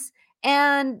Atlantis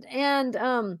and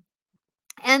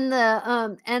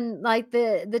like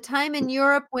the time in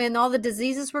Europe when all the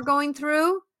diseases were going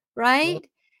through, mhm, right?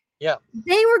 yeah,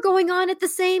 They were going on at the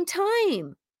same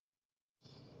time.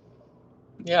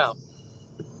 yeah,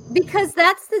 Because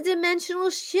that's the dimensional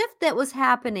shift that was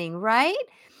happening, right?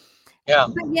 yeah,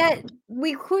 But yet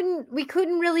we couldn't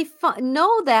really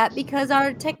know that because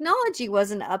our technology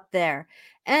wasn't up there.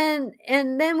 And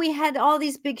then we had all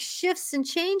these big shifts and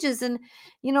changes, and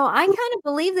I kind of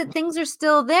believe that things are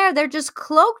still there. They're just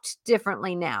cloaked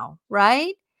differently now,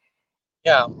 right?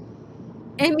 yeah,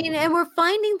 I mean, and we're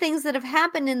finding things that have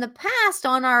happened in the past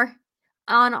on our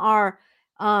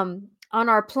on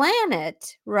our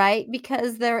planet, right?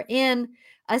 Because they're in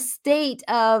a state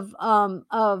of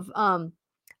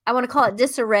I want to call it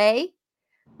disarray,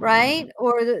 right?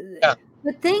 Or yeah,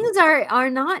 but things are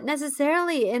not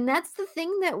necessarily, and that's the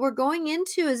thing that we're going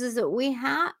into is that we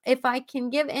have, if I can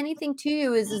give anything to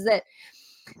you, is that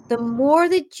the more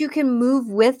that you can move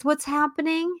with what's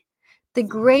happening, the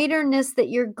greaterness that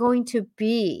you're going to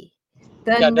be.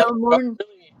 The yeah. no Never go. more.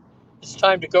 Really, it's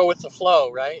time to go with the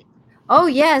flow, right? Oh,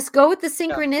 yes, go with the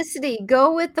Yeah, synchronicity,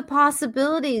 go with the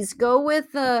possibilities, go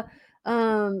with the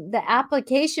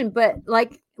application, but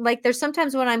like there's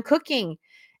sometimes when I'm cooking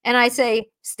and I say,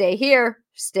 "Stay here,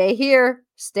 stay here,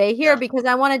 stay here," yeah, because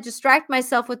I wanna distract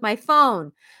myself with my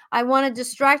phone. I wanna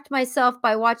distract myself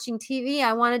by watching TV.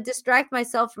 I wanna distract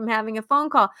myself from having a phone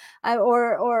call.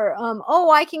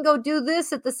 "Oh, I can go do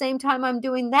this at the same time I'm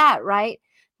doing that," right?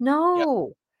 yeah,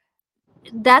 No.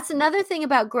 That's another thing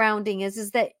about grounding is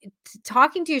that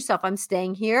talking to yourself, I'm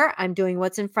staying here, I'm doing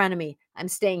what's in front of me. I'm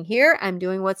staying here, I'm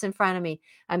doing what's in front of me.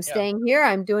 I'm yeah, staying here,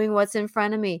 I'm doing what's in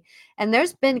front of me. And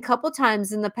there's been a couple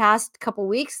times in the past couple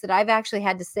weeks that I've actually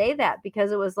had to say that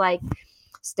because it was like,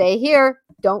 stay here,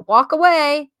 don't walk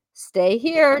away. Stay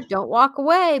here, don't walk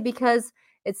away, because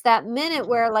it's that minute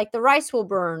where like the rice will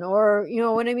burn, or you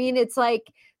know what I mean? It's like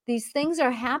these things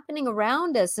are happening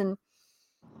around us, and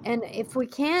if we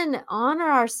can honor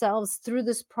ourselves through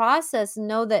this process and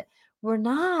know that we're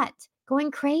not going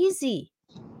crazy.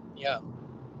 yeah.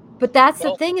 But that's the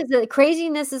Well, thing, is that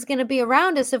craziness is going to be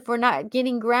around us if we're not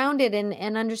getting grounded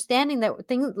and understanding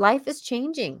that life is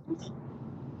changing.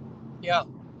 yeah.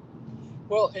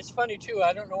 Well, it's funny too.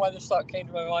 I don't know why this thought came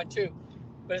to my mind too,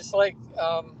 but it's like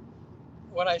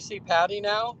when I see Patty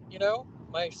now,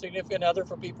 my significant other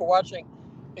for people watching,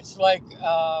 it's like,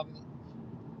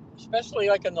 especially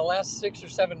like in the last 6 or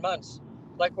 7 months,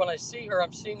 like when I see her,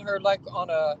 I'm seeing her like on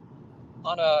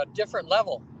a different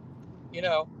level. You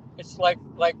know, it's like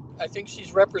I think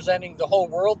she's representing the whole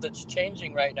world that's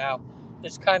changing right now.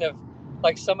 It's kind of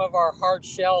like some of our hard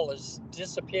shell is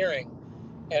disappearing,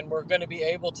 and we're going to be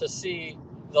able to see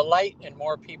the light in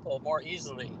more people more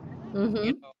easily. You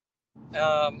Mhm.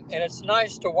 and it's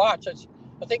nice to watch.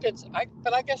 I think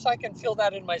but I guess I can feel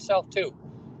that in myself too.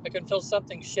 I can feel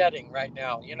something shedding right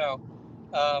now.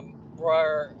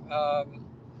 Where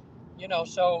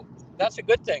so that's a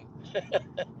good thing.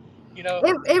 you know,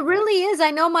 It really is.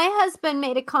 I know my husband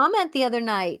made a comment the other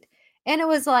night, and it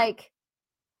was like,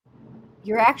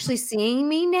 "You're actually seeing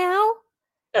me now?"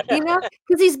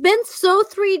 Because he's been so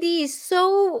 3D,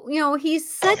 so he's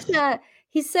such a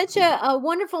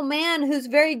wonderful man who's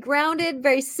very grounded,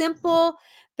 very simple,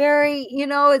 very,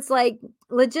 it's like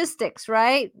logistics,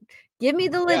 right? Give me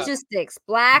the yeah, logistics,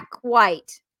 black,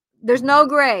 white. There's no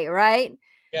gray, right?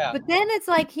 yeah, But then it's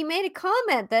like he made a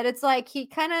comment that it's like he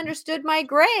kinda understood my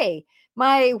gray,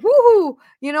 my woo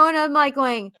and I'm like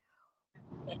going,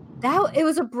 "That it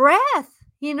was a breath,"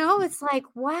 It's like,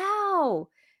 "Wow."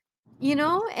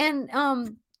 And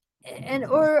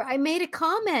I made a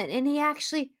comment and he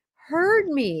actually heard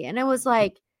me, and I was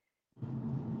like,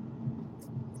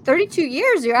 32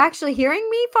 years, you're actually hearing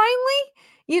me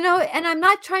finally? And I'm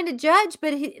not trying to judge,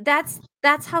 but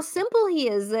that's how simple he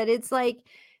is, that it's like,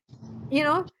 you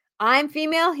know, I'm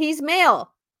female, he's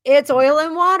male. It's oil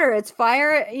and water, it's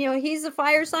fire, he's a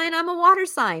fire sign, I'm a water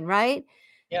sign, right?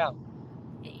 Yeah.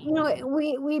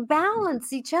 We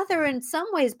balance each other in some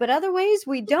ways, but other ways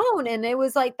we don't. And it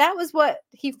was like, that was what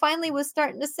he finally was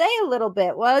starting to say a little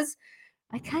bit was,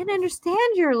 I kind of understand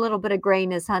your little bit of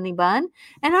grayness, honey bun.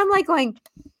 And I'm like going,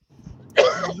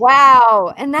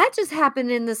 wow. And that just happened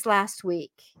in this last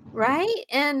week, right?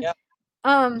 And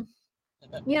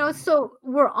Yeah. so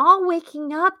we're all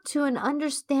waking up to an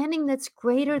understanding that's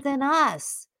greater than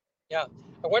us. Yeah.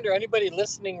 I wonder, anybody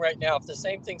listening right now, if the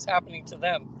same thing's happening to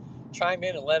them, chime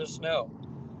in and let us know.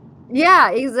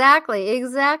 Yeah, exactly.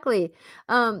 Because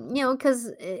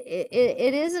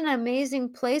it is an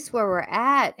amazing place where we're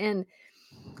at. And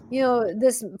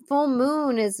this full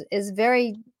moon is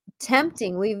very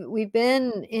tempting. We've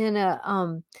been in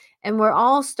and we're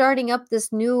all starting up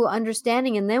this new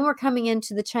understanding, and then we're coming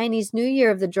into the Chinese New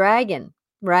Year of the dragon,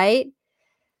 right?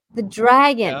 The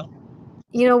dragon.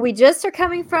 Yeah. We just are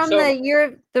coming from the year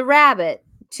of the rabbit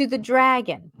to the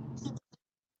dragon.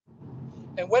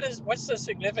 And what's the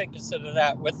significance of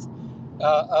that with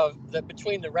of the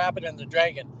between the rabbit and the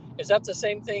dragon? Is that the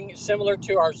same thing, similar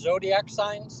to our zodiac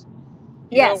signs?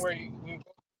 Yes. Where you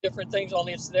different things,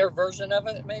 only it's their version of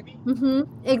it, maybe.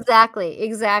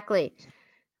 Exactly.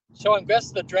 So I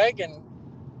guess the dragon.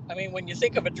 I mean, when you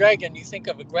think of a dragon, you think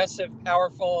of aggressive,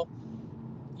 powerful.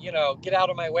 Get out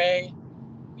of my way.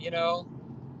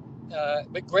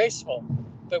 But graceful.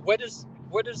 But what is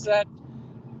that?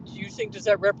 Do you think does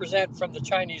that represent from the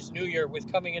Chinese New Year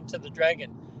with coming into the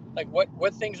dragon? Like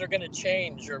what things are going to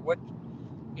change, or what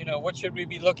should we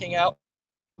be looking out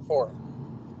for?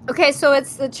 Okay, so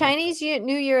it's the Chinese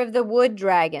New Year of the wood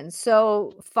dragon.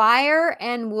 So fire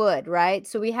and wood, right?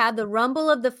 So we have the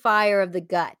rumble of the fire of the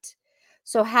gut.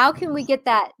 So how can we get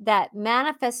that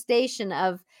manifestation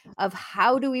of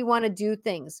how do we want to do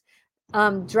things?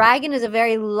 Dragon is a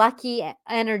very lucky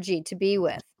energy to be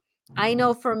with. I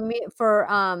know for me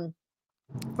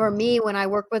when I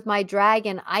work with my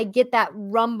dragon, I get that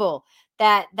rumble,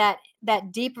 that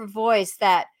deeper voice,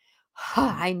 that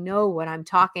I know what I'm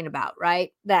talking about,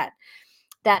 right? That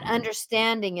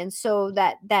understanding. And so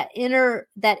that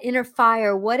inner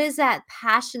fire, what is that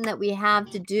passion that we have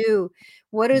to do?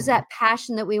 What is that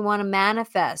passion that we want to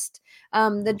manifest?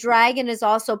 The dragon is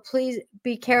also, please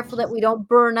be careful that we don't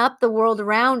burn up the world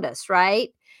around us,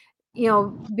 right?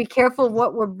 Be careful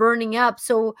what we're burning up.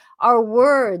 So our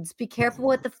words, be careful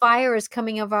what the fire is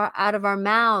coming out of our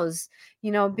mouths.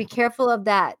 Be careful of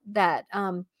that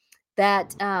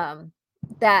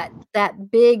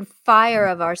big fire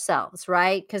of ourselves,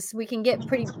 right? Because we can get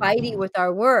pretty bitey with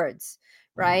our words,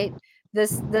 right?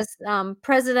 This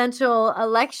presidential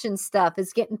election stuff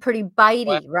is getting pretty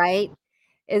bitey, right?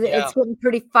 It's getting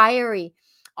pretty fiery.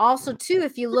 Also, too,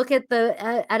 if you look at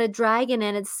at a dragon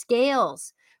and its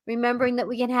scales, remembering that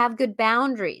we can have good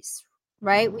boundaries,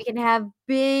 right? We can have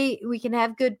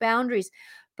good boundaries,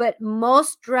 but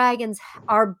most dragons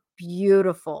are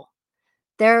beautiful.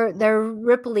 They're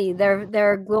ripply,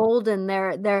 they're golden,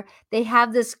 they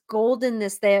have this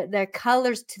goldenness, their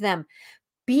colors to them.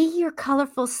 Be your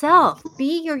colorful self,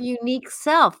 be your unique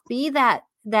self, be that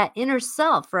inner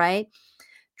self, right?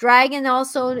 Dragon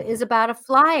also is about a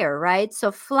flyer, right?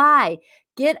 So fly,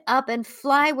 get up and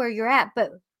fly where you're at.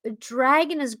 But a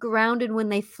dragon is grounded when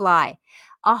they fly.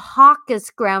 A hawk is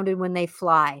grounded when they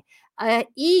fly. An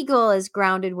eagle is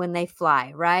grounded when they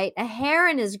fly, right? A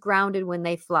heron is grounded when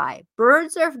they fly.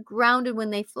 Birds are grounded when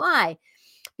they fly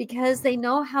because they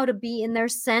know how to be in their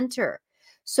center.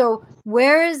 So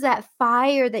where is that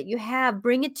fire that you have?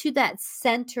 Bring it to that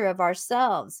center of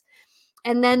ourselves.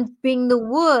 And then being the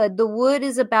wood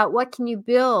is about what can you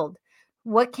build?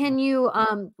 What can you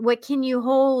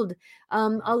hold?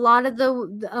 A lot of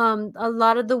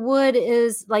the wood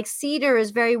is like cedar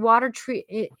is very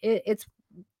it's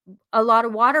a lot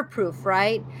of waterproof,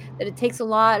 right? That it takes a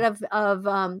lot of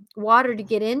water to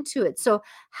get into it. So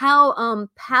how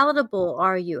palatable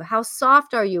are you? How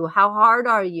soft are you? How hard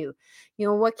are you?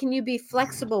 What can you be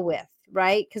flexible with,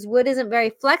 right? Because wood isn't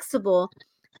very flexible,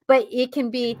 but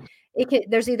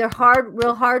there's either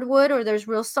real hard wood, or there's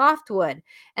real soft wood.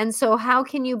 And so how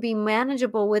can you be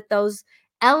manageable with those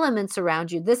elements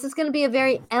around you? This is going to be a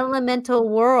very elemental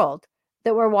world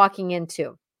that we're walking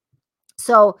into.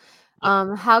 So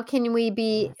how can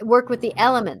we work with the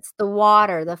elements, the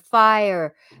water, the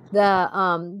fire,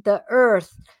 the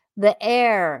earth, the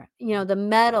air, the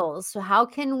metals? So how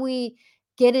can we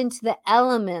get into the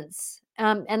elements?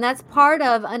 And that's part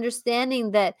of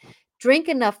understanding that drink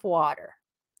enough water,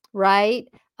 right?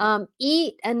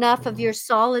 Eat enough of your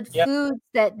solid Yep. foods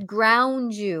that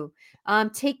ground you.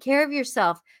 Take care of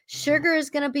yourself. Sugar is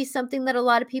going to be something that a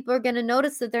lot of people are going to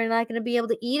notice that they're not going to be able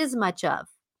to eat as much of,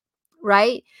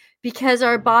 right? Because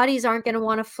our bodies aren't going to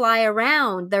want to fly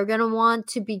around. They're going to want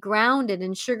to be grounded.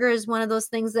 And sugar is one of those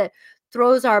things that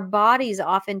throws our bodies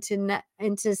off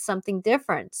into something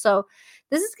different. So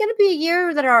this is going to be a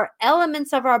year that our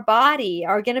elements of our body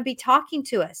are going to be talking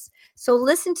to us. So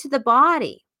listen to the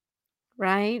body,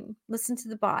 right? Listen to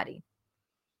the body.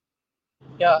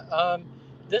 Yeah.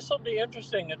 This will be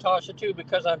interesting, Natasha, too,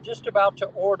 because I'm just about to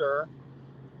order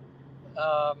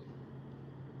um,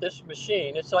 this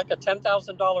machine. It's like a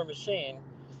 $10,000 machine,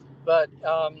 but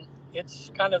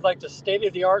it's kind of like the state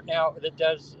of the art now. That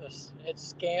does it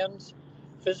scans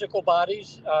physical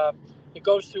bodies. It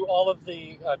goes through all of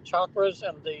the chakras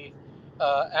and the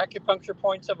acupuncture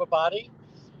points of a body,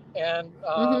 and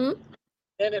Mm-hmm.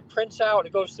 then it prints out.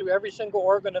 It goes through every single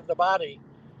organ of the body.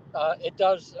 It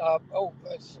does.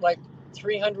 It's like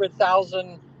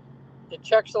 300,000. It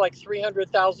checks like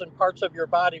 300,000 parts of your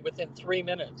body within 3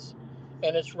 minutes,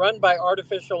 and it's run by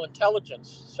artificial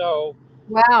intelligence. So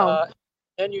Wow. uh,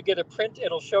 then you get a print.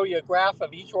 It'll show you a graph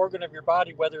of each organ of your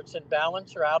body, whether it's in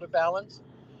balance or out of balance.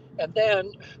 And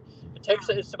then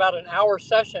it's about an hour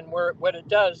session where what it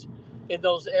does in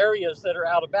those areas that are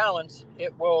out of balance,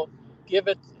 it will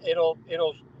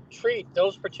it'll treat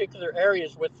those particular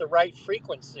areas with the right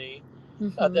frequency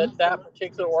Mm-hmm. that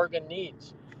particular organ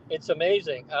needs. It's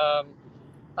amazing.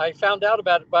 I found out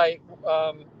about it by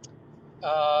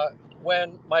uh,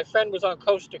 when my friend was on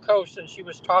Coast to Coast and she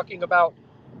was talking about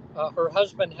her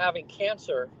husband having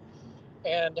cancer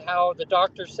and how the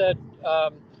doctor said,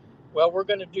 well, we're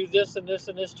going to do this and this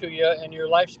and this to you, and your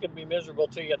life's going to be miserable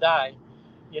till you die.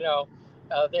 You know,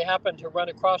 they happened to run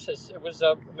across this. It was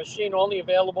a machine only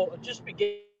available, it just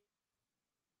began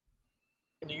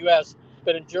in the US,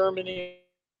 but in Germany,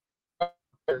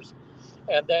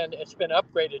 and then it's been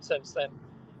upgraded since then.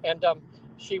 And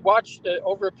she watched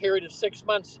over a period of 6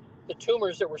 months, the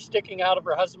tumors that were sticking out of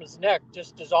her husband's neck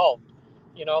just dissolved.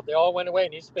 They all went away,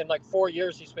 and he's been like 4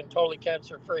 years. He's been totally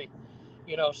cancer free.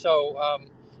 So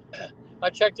I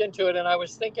checked into it, and I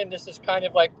was thinking this is kind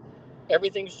of like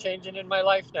everything's changing in my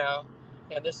life now,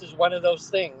 and this is one of those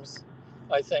things,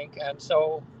 I think. And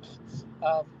so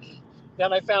um,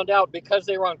 then I found out because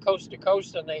they were on Coast to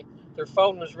Coast and their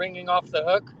phone was ringing off the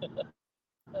hook.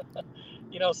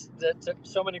 That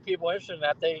so many people interested in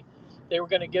that they were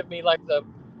going to give me like the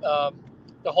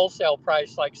wholesale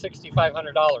price, like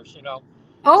 $6,500.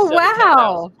 Oh, Instead of 10,000.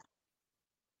 wow.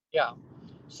 Yeah.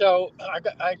 So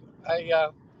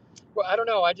well, I don't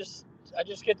know. I just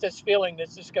get this feeling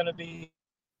that it's going to be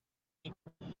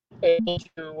able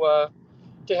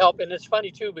to help. And it's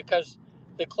funny too because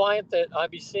the client that I'll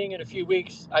be seeing in a few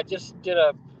weeks, I just did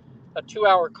a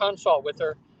 2-hour consult with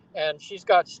her, and she's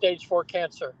got stage 4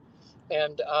 cancer,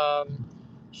 and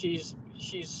she's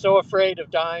so afraid of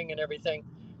dying and everything.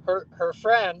 Her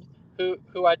friend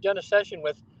who I'd done a session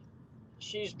with,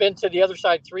 she's been to the other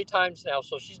side 3 times now,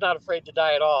 so she's not afraid to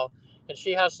die at all, and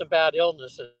she has some bad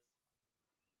illnesses.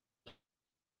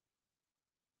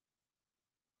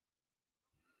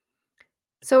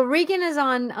 So Regan is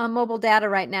on mobile data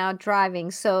right now driving.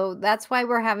 So that's why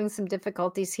we're having some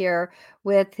difficulties here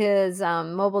with his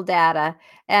mobile data.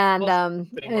 And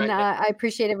Right now. I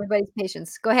appreciate everybody's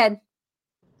patience. Go ahead.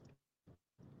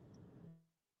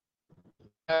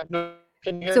 Can you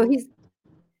hear So me?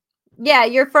 yeah,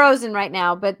 you're frozen right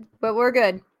now, but we're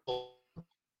good.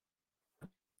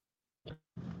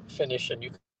 Finish and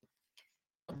you.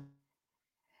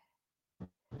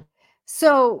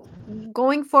 So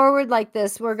going forward like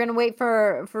this, we're gonna wait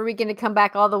for Regan to come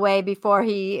back all the way before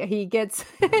he gets.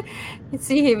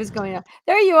 See, he was going up.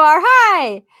 There you are.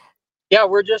 Hi. Yeah,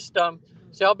 we're just so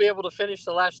I'll be able to finish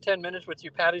the last 10 minutes with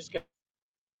you. Patty's going.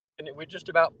 We're just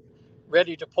about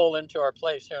ready to pull into our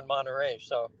place here in Monterey.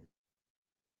 So.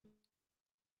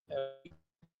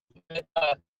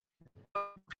 Uh,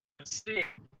 see.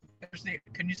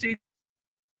 Can you see?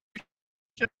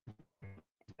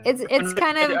 It's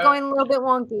kind of going a little bit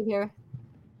wonky here.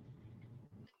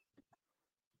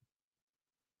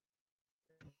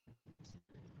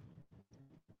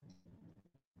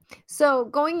 So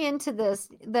going into this,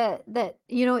 that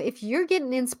if you're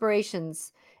getting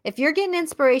inspirations,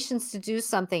 to do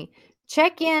something,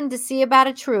 check in to see about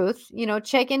a truth,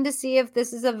 check in to see if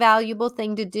this is a valuable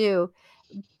thing to do.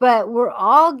 But we're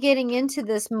all getting into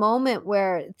this moment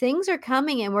where things are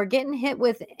coming and we're getting hit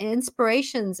with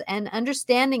inspirations and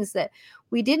understandings that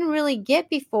we didn't really get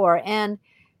before. And,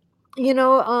 you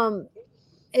know,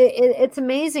 it's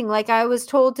amazing. Like, I was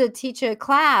told to teach a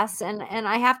class, and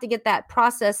I have to get that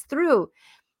process through.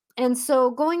 And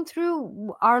so going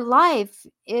through our life,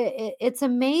 it's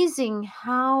amazing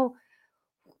how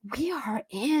we are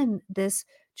in this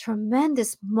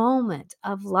tremendous moment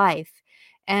of life.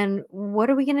 And what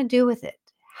are we going to do with it?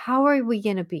 How are we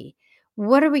going to be?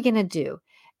 What are we going to do?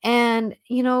 And,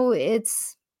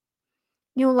 it's,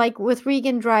 like with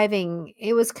Regan driving,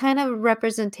 it was kind of a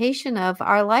representation of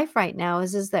our life right now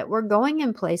is that we're going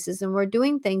in places and we're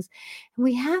doing things, and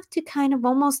we have to kind of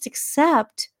almost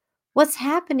accept what's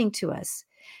happening to us.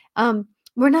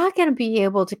 We're not going to be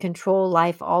able to control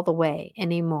life all the way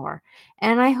anymore.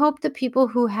 And I hope the people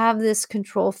who have this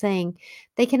control thing,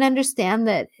 they can understand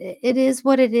that it is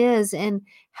what it is. And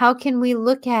how can we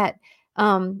look at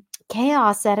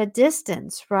chaos at a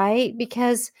distance, right?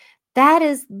 Because that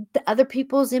is the other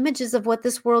people's images of what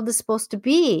this world is supposed to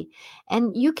be.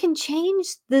 And you can change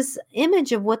this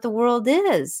image of what the world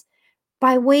is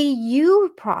by way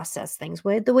you process things,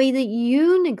 with the way that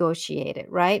you negotiate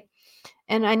it, right?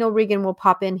 And I know Regan will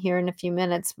pop in here in a few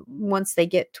minutes once they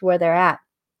get to where they're at.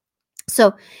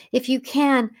 So if you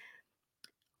can,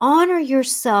 honor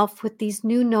yourself with these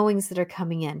new knowings that are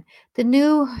coming in, the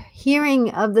new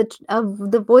hearing of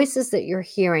the voices that you're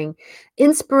hearing,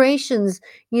 inspirations.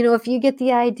 If you get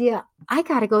the idea, I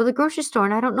got to go to the grocery store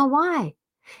and I don't know why.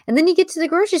 And then you get to the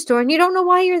grocery store and you don't know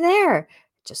why you're there.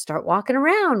 Just start walking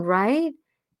around, right?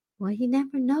 Well, you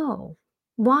never know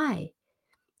why.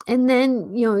 And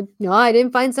then, no, I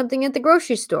didn't find something at the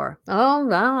grocery store. Oh,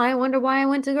 well, I wonder why I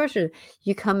went to the grocery store.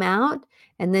 You come out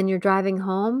and then you're driving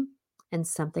home and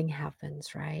something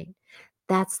happens, right?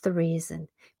 That's the reason.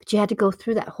 But you had to go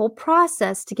through that whole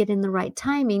process to get in the right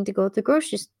timing to go to the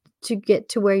groceries to get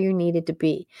to where you needed to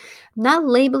be. I'm not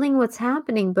labeling what's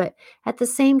happening, but at the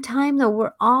same time, though,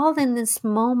 we're all in this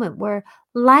moment where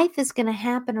life is going to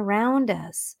happen around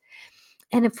us.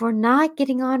 And if we're not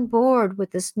getting on board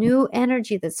with this new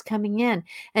energy that's coming in,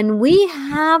 and we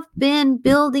have been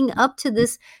building up to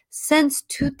this since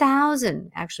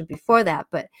 2000, actually before that,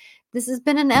 but this has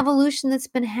been an evolution that's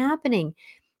been happening.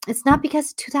 It's not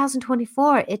because of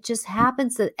 2024. It just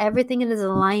happens that everything is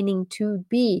aligning to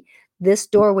be this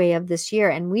doorway of this year.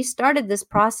 And we started this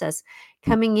process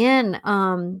coming in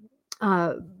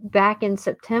back in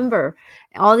September,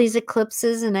 all these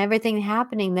eclipses and everything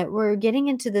happening, that we're getting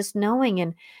into this knowing.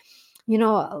 And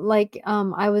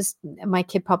my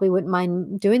kid probably wouldn't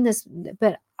mind doing this,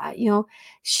 but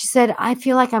she said, I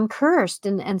feel like I'm cursed,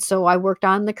 and so I worked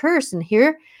on the curse. And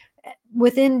here,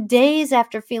 within days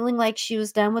after feeling like she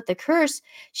was done with the curse,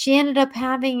 she ended up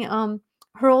having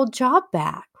her old job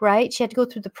back, right? She had to go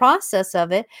through the process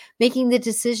of it, making the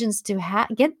decisions to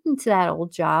get into that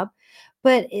old job.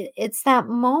 But it's that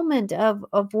moment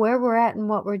of where we're at and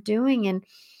what we're doing. And,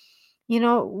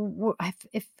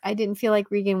 if I didn't feel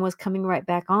like Regan was coming right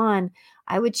back on,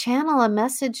 I would channel a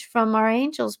message from our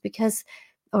angels, because,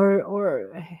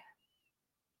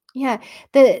 yeah,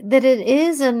 that it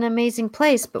is an amazing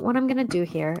place. But what I'm going to do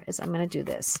here is I'm going to do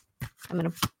this.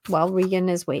 While Regan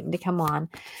is waiting to come on,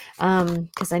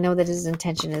 because I know that his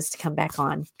intention is to come back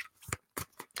on.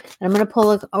 And I'm going to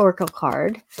pull an oracle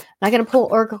card. I'm not going to pull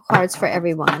oracle cards for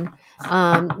everyone.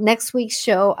 Next week's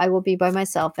show, I will be by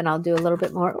myself, and I'll do a little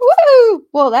bit more. Woo!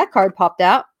 Well, that card popped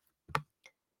out.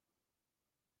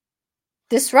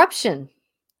 Disruption.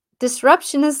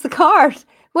 Disruption is the card.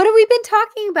 What have we been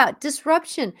talking about?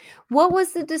 Disruption. What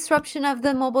was the disruption of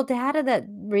the mobile data that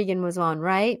Regan was on,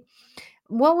 right?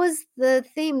 What was the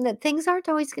theme? That things aren't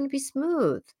always going to be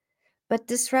smooth, but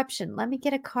disruption. Let me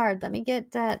get a card. Let me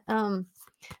get that.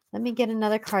 Let me get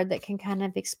another card that can kind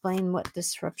of explain what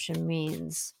disruption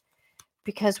means,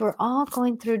 because we're all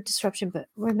going through disruption, but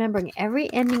remembering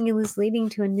every ending is leading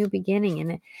to a new beginning.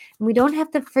 And we don't have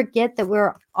to forget that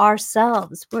we're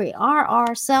ourselves. We are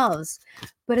ourselves,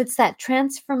 but it's that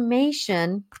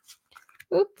transformation.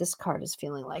 Oop, this card is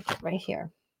feeling like it right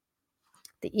here.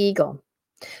 The eagle.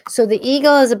 So the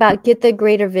eagle is about get the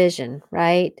greater vision,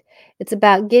 right? It's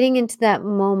about getting into that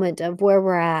moment of where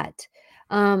we're at.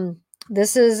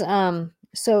 This is,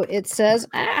 so it says,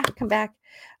 come back.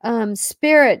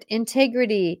 Spirit,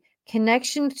 integrity,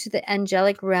 connection to the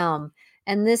angelic realm.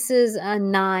 And this is a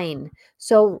 9.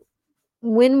 So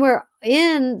when we're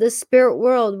in the spirit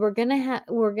world, we're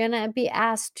gonna be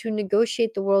asked to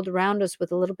negotiate the world around us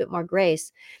with a little bit more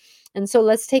grace. And so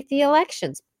let's take the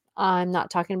elections. I'm not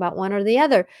talking about one or the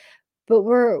other, but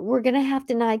we're gonna have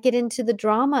to not get into the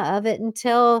drama of it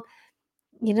until,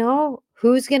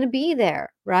 who's gonna be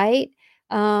there, right?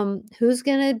 Who's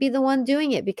gonna be the one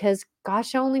doing it? Because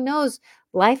gosh only knows,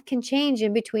 life can change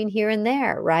in between here and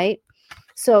there, right?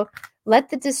 So Let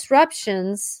the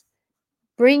disruptions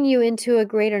bring you into a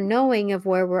greater knowing of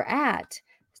where we're at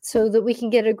so that we can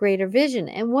get a greater vision.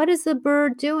 And what is the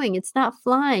bird doing? It's not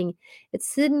flying, it's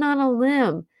sitting on a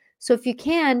limb. So if you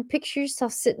can, picture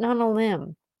yourself sitting on a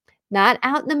limb, not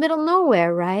out in the middle of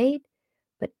nowhere, right?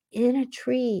 But in a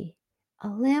tree, a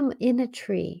limb in a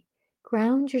tree.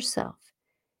 Ground yourself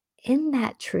in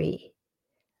that tree.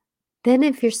 Then,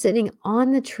 if you're sitting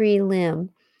on the tree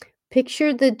limb,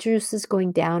 picture the juices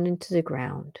going down into the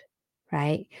ground,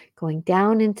 right? Going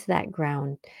down into that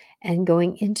ground and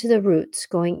going into the roots,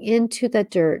 going into the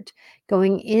dirt,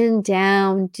 going in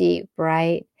down deep,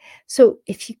 right? So,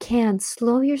 if you can,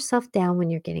 slow yourself down when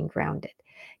you're getting grounded.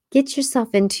 Get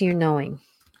yourself into your knowing.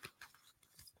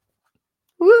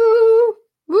 Woo,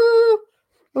 woo,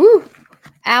 woo.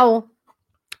 Owl,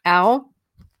 owl.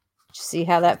 Did you see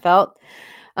how that felt?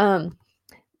 The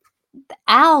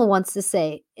owl wants to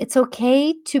say, it's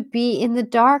okay to be in the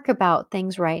dark about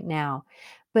things right now.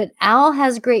 But owl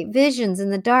has great visions in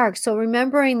the dark. So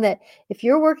remembering that if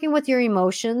you're working with your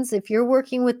emotions, if you're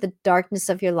working with the darkness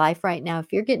of your life right now,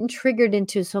 if you're getting triggered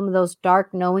into some of those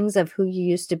dark knowings of who you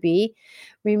used to be,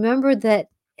 remember that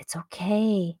it's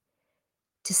okay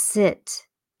to sit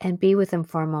and be with them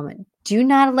for a moment. Do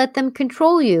not let them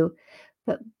control you,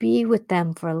 but be with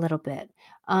them for a little bit.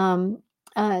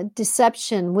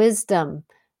 Deception, wisdom,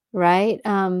 right?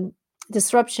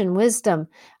 Disruption, wisdom.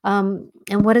 And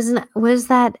what is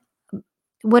that?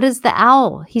 What is the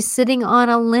owl? He's sitting on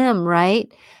a limb,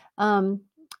 right? And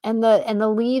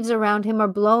the leaves around him are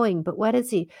blowing. But what is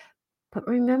he? But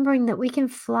remembering that we can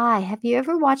fly. Have you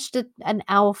ever watched an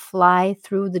owl fly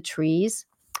through the trees?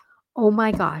 Oh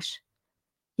my gosh.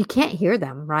 You can't hear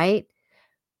them, right?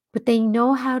 But they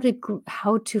know how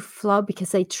to flow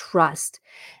because they trust.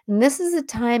 And this is a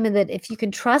time that if you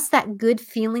can trust that good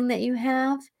feeling that you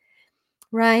have,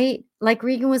 right? Like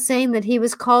Regan was saying that he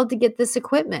was called to get this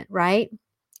equipment, right?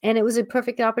 And it was a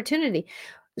perfect opportunity.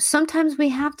 Sometimes we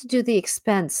have to do the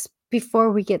expense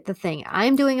before we get the thing.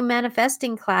 I'm doing a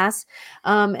manifesting class,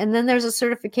 and then there's a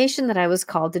certification that I was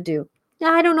called to do.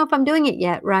 Now, I don't know if I'm doing it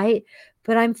yet, right?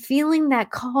 But I'm feeling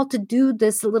that call to do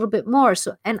this a little bit more.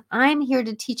 So, and I'm here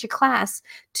to teach a class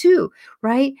too,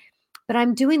 right? But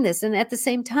I'm doing this. And at the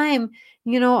same time,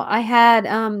 I had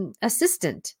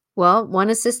assistant. Well, one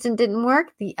assistant didn't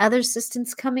work. The other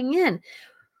assistant's coming in.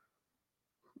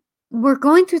 We're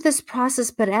going through this process,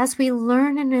 but as we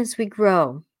learn and as we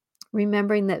grow,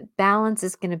 remembering that balance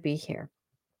is going to be here.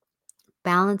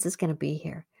 Balance is going to be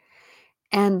here.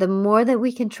 And the more that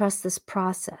we can trust this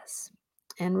process,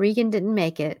 and Regan didn't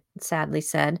make it, sadly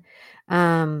said,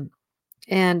 I'm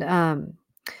going to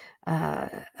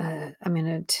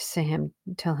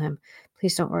tell him,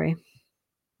 please don't worry.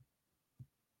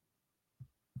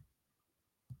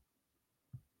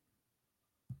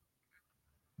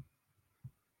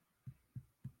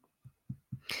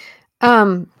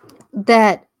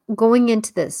 That going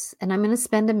into this, and I'm going to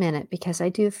spend a minute because I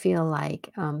do feel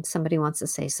like somebody wants to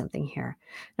say something here.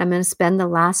 I'm going to spend the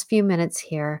last few minutes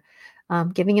here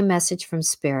giving a message from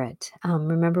Spirit.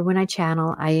 Remember when I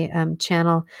channel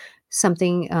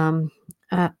something,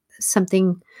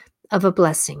 something of a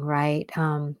blessing, right?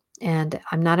 And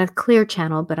I'm not a clear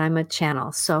channel, but I'm a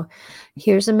channel. So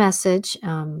here's a message.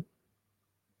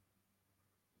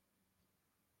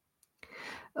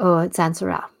 It's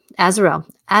Azrael.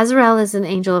 Azrael is an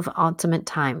angel of ultimate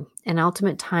time, an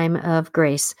ultimate time of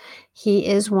grace. He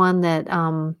is one that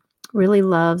really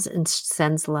loves and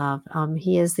sends love.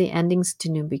 He is the endings to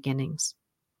new beginnings.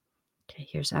 Okay,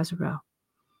 here's Azrael.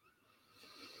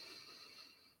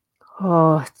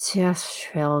 Oh, dear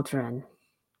children,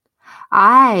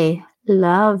 I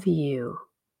love you.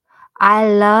 I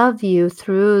love you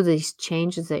through these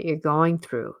changes that you're going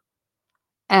through.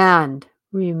 And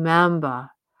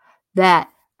remember that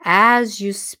as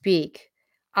you speak,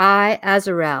 I,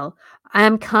 Azrael, I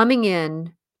am coming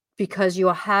in because you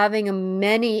are having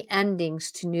many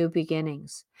endings to new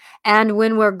beginnings. And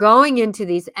when we're going into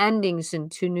these endings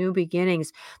and to new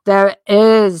beginnings, there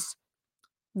is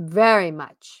very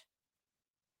much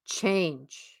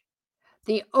change.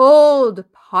 The old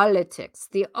politics,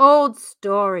 the old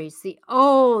stories, the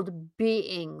old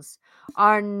beings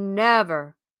are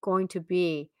never going to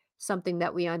be something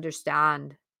that we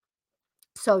understand.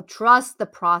 So trust the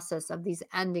process of these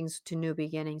endings to new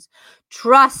beginnings.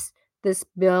 Trust this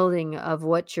building of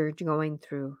what you're going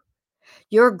through.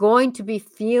 You're going to be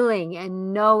feeling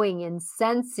and knowing and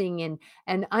sensing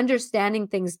and understanding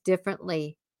things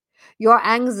differently. Your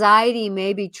anxiety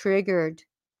may be triggered.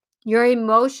 Your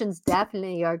emotions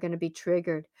definitely are going to be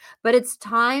triggered. But it's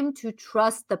time to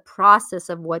trust the process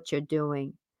of what you're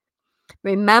doing.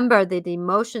 Remember that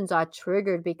emotions are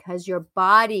triggered because your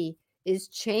body is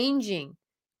changing.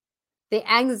 The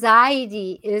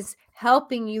anxiety is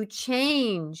helping you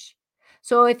change.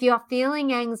 So if you're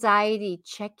feeling anxiety,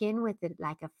 check in with it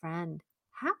like a friend.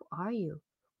 How are you?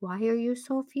 Why are you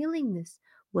so feeling this?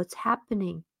 What's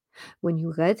happening? When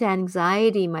you get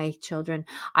anxiety, my children,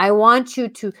 I want you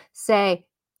to say,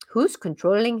 who's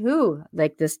controlling who?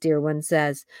 Like this dear one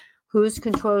says, who's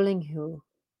controlling who?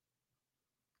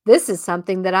 This is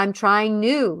something that I'm trying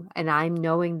new, and I'm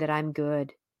knowing that I'm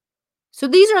good. So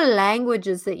these are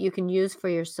languages that you can use for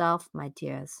yourself, my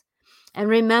dears. And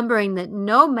remembering that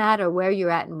no matter where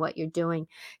you're at and what you're doing,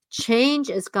 change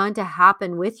is going to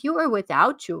happen with you or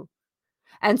without you.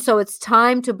 And so it's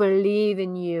time to believe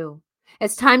in you.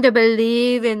 It's time to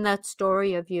believe in that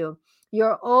story of you,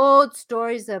 your old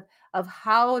stories of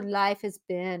how life has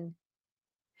been.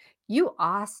 You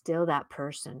are still that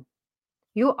person.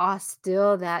 You are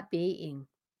still that being.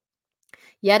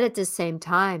 Yet at the same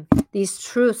time, these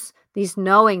truths, these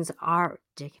knowings are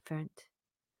different.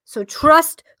 So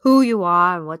trust who you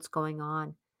are and what's going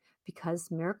on,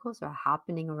 because miracles are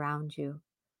happening around you.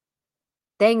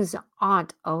 Things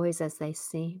aren't always as they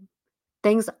seem.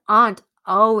 Things aren't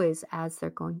always as they're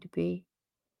going to be.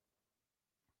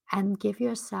 And give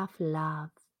yourself love.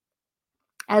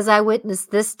 As I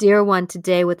witnessed this dear one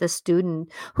today with a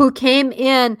student who came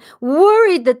in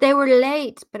worried that they were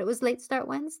late, but it was Late Start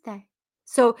Wednesday.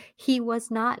 So he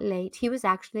was not late. He was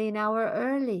actually an hour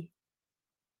early.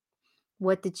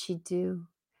 What did she do?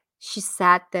 She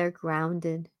sat there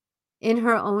grounded in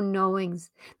her own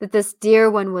knowings that this dear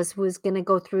one was going to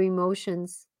go through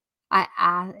emotions.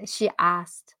 She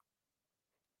asked,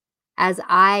 as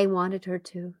I wanted her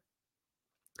to,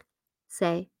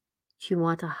 say, "Do you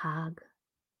want a hug?"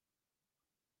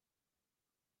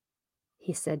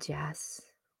 He said yes.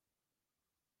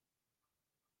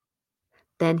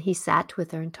 Then he sat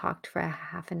with her and talked for a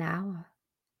half an hour,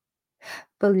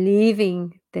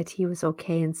 believing that he was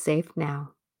okay and safe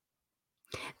now.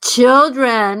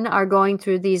 Children are going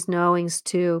through these knowings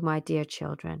too, my dear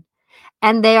children,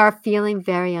 and they are feeling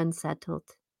very unsettled.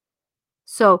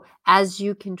 So as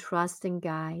you can trust and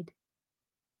guide,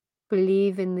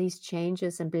 believe in these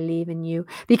changes and believe in you,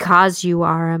 because you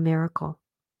are a miracle.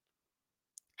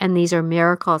 And these are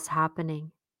miracles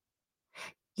happening.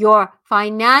 Your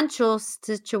financial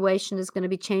situation is going to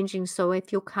be changing. So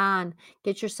if you can,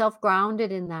 get yourself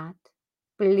grounded in that.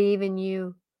 Believe in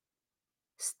you.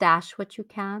 Stash what you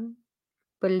can.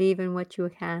 Believe in what you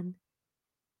can.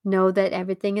 Know that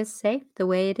everything is safe the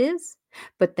way it is,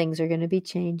 but things are going to be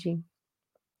changing.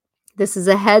 This is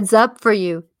a heads up for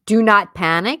you. Do not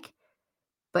panic,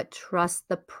 but trust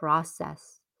the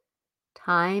process.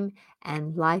 Time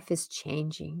and life is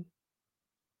changing,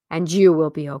 and you will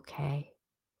be okay.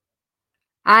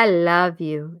 I love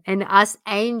you, and us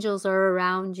angels are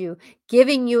around you,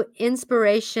 giving you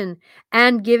inspiration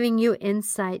and giving you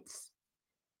insights.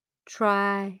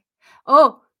 Try.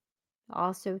 Oh,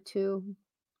 also, too,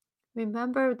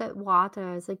 remember that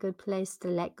water is a good place to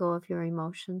let go of your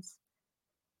emotions.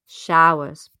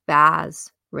 Showers,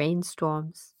 baths,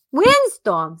 rainstorms,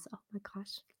 windstorms. Oh my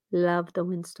gosh, love the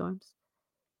windstorms.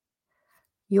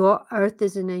 Your earth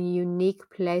is in a unique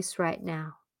place right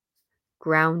now.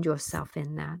 Ground yourself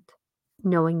in that,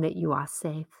 knowing that you are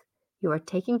safe, you are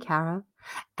taken care of,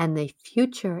 and the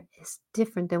future is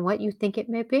different than what you think it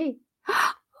may be.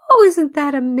 Oh, isn't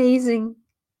that amazing?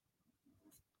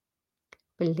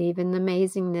 Believe in the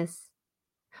amazingness.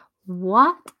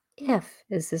 What if,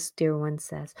 as this dear one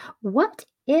says, what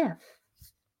if?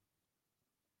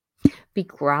 Be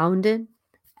grounded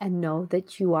and know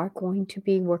that you are going to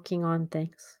be working on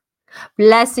things.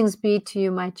 Blessings be to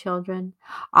you, my children.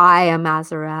 I am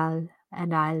Azrael,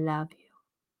 and I love you,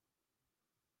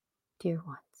 dear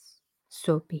ones.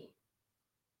 So be.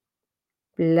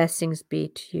 Blessings be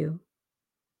to you.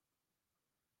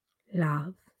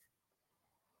 Love.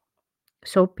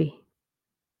 So be.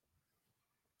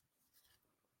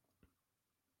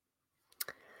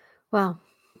 Well,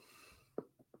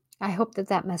 I hope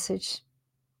that message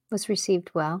was received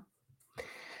well.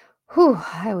 Whew,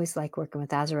 I always like working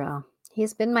with Azrael. He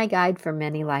has been my guide for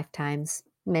many lifetimes,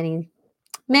 many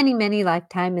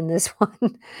lifetime in this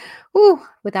one. Ooh,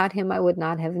 without him, I would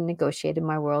not have negotiated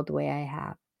my world the way I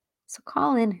have. So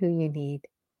call in who you need.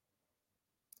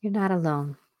 You're not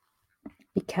alone,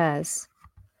 because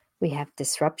we have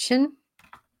disruption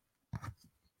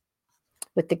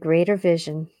with the greater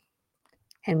vision,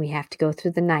 and we have to go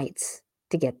through the nights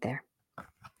to get there.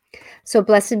 So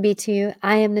blessed be to you.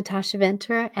 I am Natasha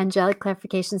Venter,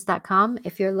 angelicclarifications.com.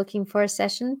 If you're looking for a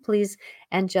session, please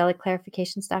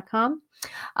angelicclarifications.com.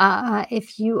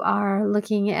 If you are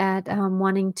looking at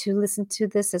wanting to listen to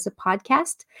this as a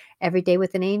podcast, Every Day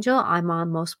with an Angel, I'm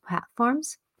on most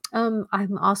platforms.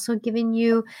 I'm also giving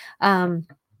you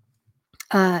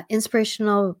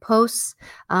inspirational posts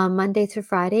Monday through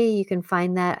Friday. You can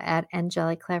find that at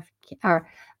Angelic Clarification or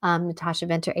Natasha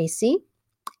Venter AC.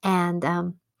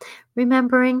 And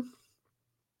remembering,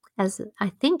 as I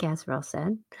think Azrael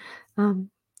said,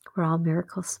 we're all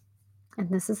miracles. And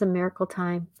this is a miracle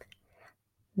time.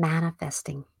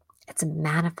 Manifesting. It's a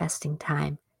manifesting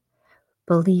time.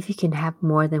 Believe you can have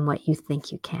more than what you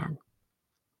think you can.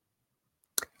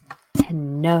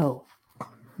 And know,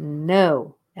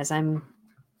 as I'm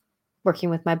working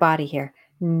with my body here,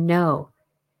 know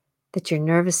that your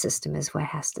nervous system is what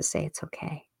has to say it's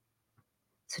okay.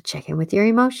 So check in with your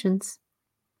emotions.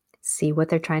 See what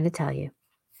they're trying to tell you.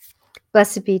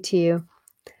 Blessed be to you.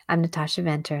 I'm Natasha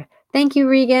Venter. Thank you,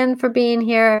 Regan, for being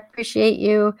here. Appreciate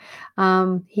you.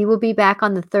 He will be back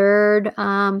on the third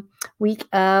week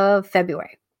of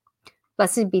February.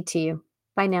 Blessed be to you.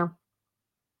 Bye now.